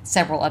attend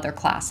several other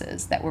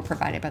classes that were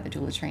provided by the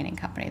doula training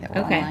company that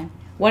were online.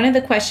 One of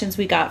the questions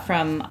we got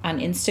on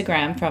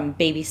Instagram from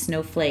Baby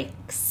Snowflake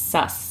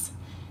Sus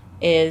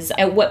is,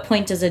 at what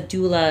point does a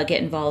doula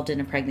get involved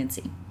in a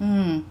pregnancy?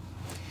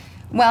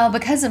 Well,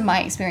 because of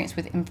my experience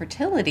with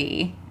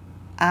infertility,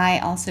 I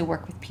also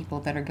work with people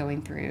that are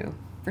going through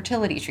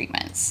fertility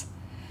treatments.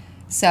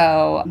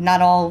 So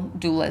not all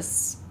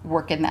doulas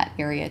work in that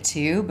area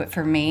too, but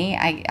for me,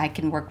 I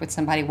can work with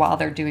somebody while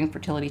they're doing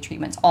fertility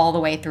treatments all the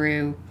way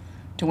through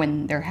to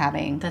when they're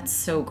having That's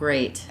so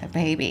great. a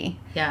baby.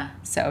 Yeah.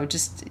 So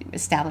just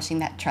establishing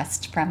that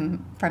trust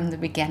from the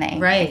beginning.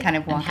 Right. And kind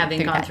of walking having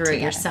through gone that through it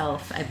together.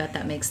 yourself, I bet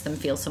that makes them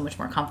feel so much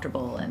more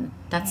comfortable. And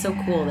that's so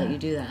cool that you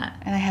do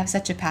that. And I have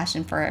such a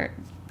passion for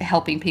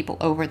helping people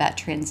over that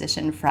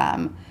transition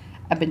from,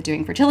 I've been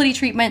doing fertility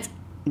treatments,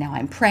 now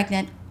I'm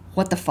pregnant,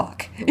 what the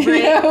fuck?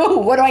 Right.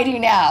 What do I do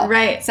now?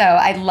 Right. So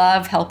I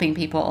love helping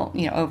people,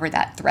 over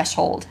that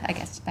threshold, I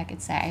guess I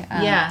could say.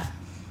 Yeah.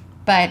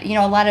 But,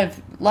 a lot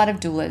of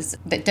doulas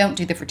that don't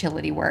do the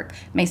fertility work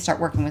may start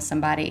working with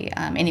somebody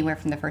anywhere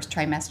from the first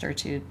trimester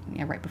to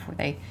right before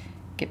they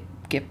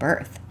give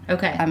birth.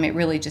 Okay. It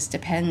really just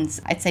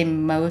depends. I'd say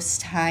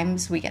most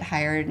times we get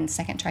hired in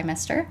second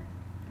trimester.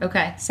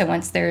 Okay. So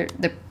once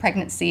the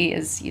pregnancy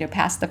is,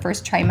 past the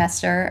first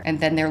trimester,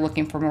 and then they're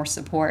looking for more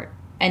support.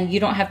 And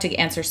you don't have to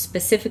answer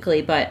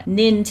specifically, but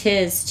Nin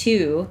Tiz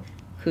too,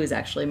 who's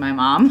actually my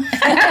mom,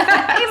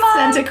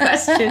 sent a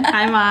question.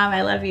 Hi, Mom.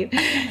 I love you.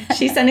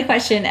 She sent a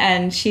question,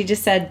 and she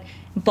just said,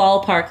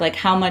 ballpark, like,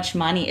 how much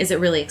money? Is it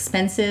really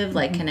expensive?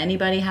 Like, can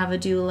anybody have a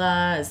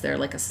doula? Is there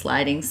like a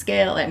sliding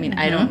scale? I mean,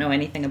 I don't know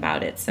anything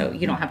about it, so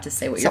you don't have to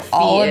say what your fee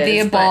all is. of the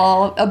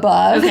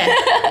above. Okay.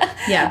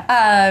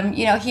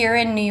 Yeah. Here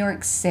in New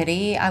York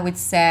City, I would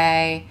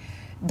say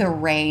the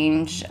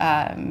range,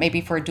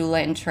 maybe for a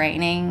doula in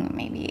training,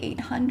 maybe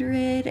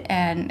 800,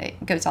 and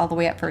it goes all the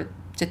way up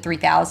to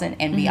 3,000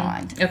 and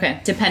beyond.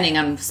 Okay. Depending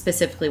on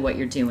specifically what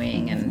you're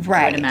doing, and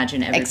I would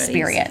imagine everybody's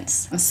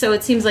experience. So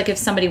it seems like if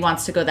somebody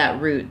wants to go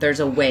that route, there's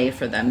a way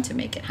for them to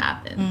make it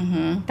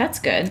happen. That's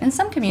good. In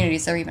some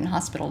communities, there are even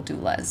hospital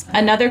doulas.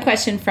 Another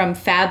question from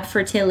Fab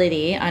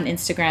Fertility on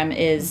Instagram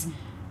is,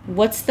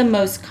 what's the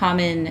most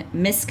common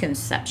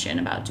misconception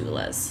about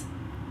doulas?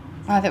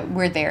 That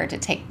we're there to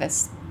take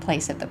this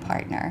place of the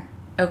partner.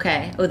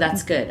 Okay. Oh,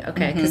 that's good.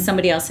 Okay. Because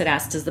somebody else had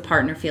asked, does the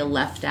partner feel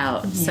left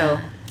out? So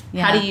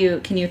how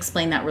can you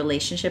explain that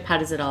relationship? How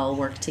does it all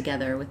work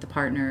together with the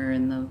partner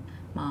and the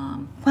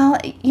mom? Well,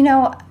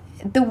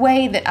 the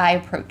way that I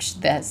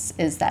approach this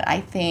is that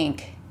I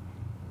think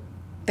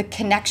the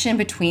connection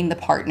between the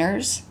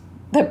partners,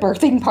 the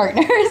birthing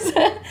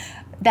partners,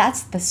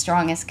 that's the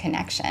strongest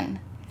connection.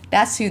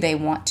 That's who they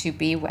want to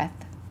be with.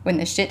 When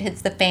the shit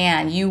hits the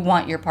fan, you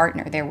want your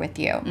partner there with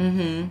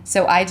you.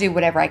 So I do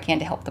whatever I can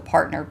to help the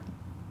partner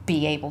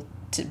be able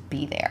to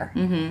be there.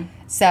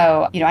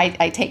 So,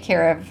 I take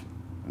care of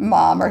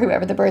mom or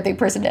whoever the birthing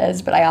person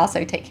is, but I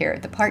also take care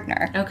of the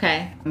partner.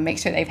 Okay. Make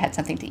sure they've had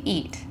something to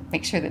eat.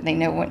 Make sure that they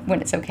know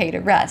when it's okay to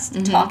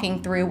rest.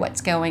 Talking through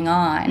what's going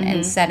on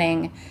and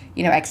setting,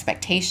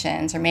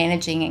 expectations or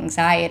managing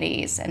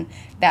anxieties. And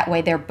that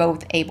way they're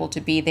both able to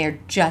be there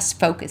just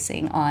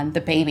focusing on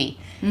the baby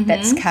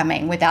that's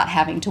coming without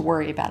having to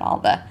worry about all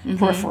the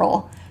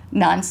peripheral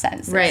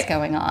nonsense that's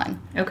going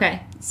on.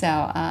 Okay. So,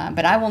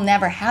 but I will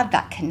never have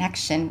that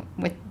connection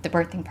with the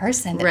birthing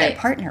person that their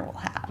partner will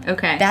have.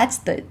 Okay. That's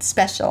the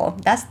special,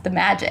 that's the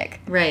magic.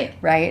 Right.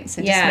 Right?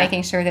 So just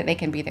making sure that they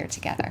can be there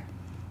together.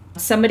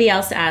 Somebody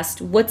else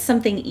asked, what's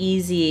something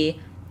easy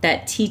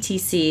that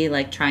TTC,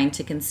 like trying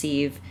to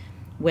conceive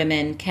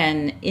women,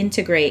 can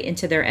integrate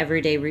into their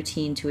everyday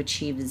routine to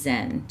achieve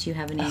Zen? Do you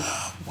have any?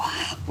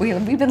 Wow.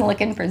 We've been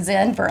looking for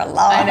Zen for a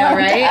long time. I know,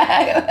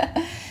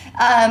 right?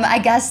 I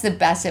guess the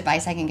best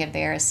advice I can give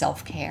there is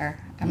self-care.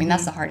 I mean,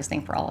 that's the hardest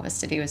thing for all of us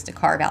to do, is to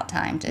carve out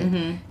time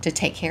to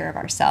take care of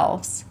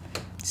ourselves.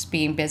 Just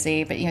being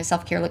busy, but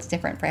self-care looks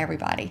different for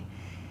everybody.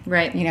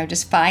 Right.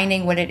 Just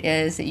finding what it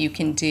is that you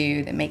can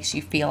do that makes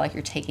you feel like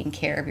you're taking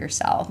care of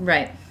yourself.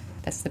 Right.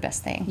 That's the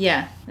best thing.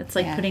 Yeah. It's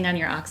like putting on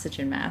your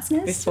oxygen mask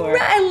before.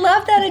 Right. I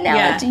love that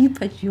analogy. You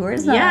put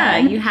yours on. Yeah,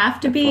 you have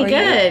to be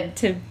good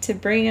to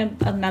bring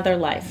another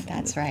life.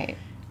 That's right.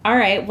 All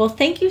right. Well,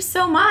 thank you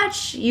so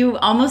much. You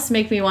almost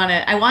make me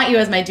I want you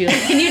as my doula.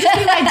 Can you just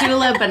be my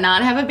doula but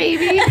not have a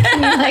baby?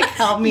 Can you like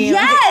help me?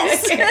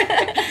 Yes.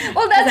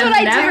 Well, that's what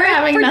I never do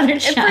having another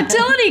child.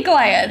 fertility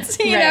clients.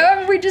 You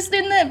know, we're just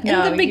in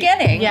the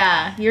beginning.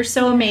 Yeah, you're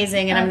so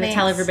amazing, and I'm going to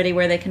tell thanks. everybody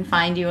where they can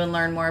find you and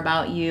learn more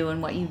about you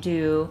and what you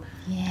do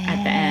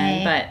at the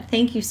end. But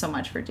thank you so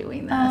much for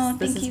doing this. Oh,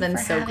 this has been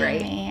so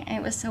great. Me.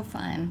 It was so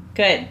fun.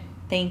 Good.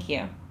 Thank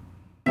you.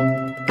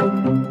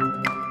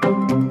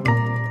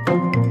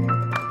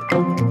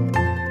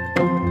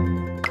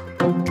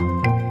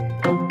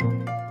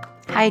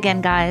 Hi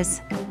again,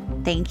 guys.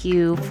 Thank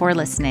you for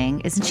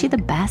listening. Isn't she the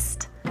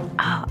best?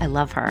 Oh, I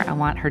love her. I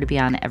want her to be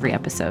on every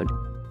episode.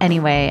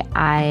 Anyway,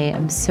 I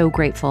am so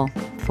grateful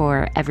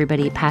for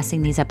everybody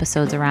passing these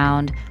episodes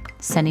around,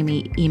 sending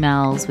me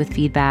emails with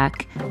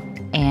feedback,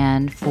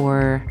 and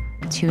for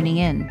tuning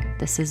in.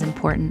 This is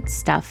important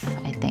stuff,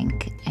 I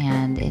think,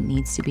 and it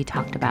needs to be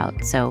talked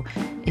about. So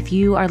if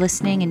you are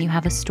listening and you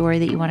have a story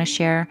that you want to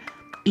share,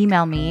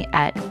 email me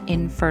at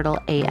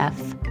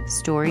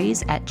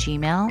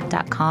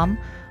infertileafstories@gmail.com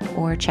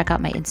or check out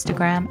my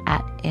Instagram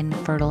at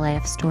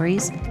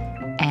infertileafstories.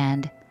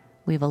 And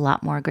we have a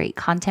lot more great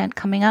content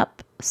coming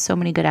up. So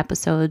many good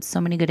episodes, so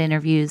many good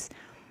interviews.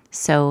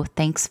 So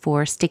thanks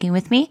for sticking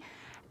with me,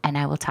 and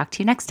I will talk to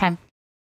you next time.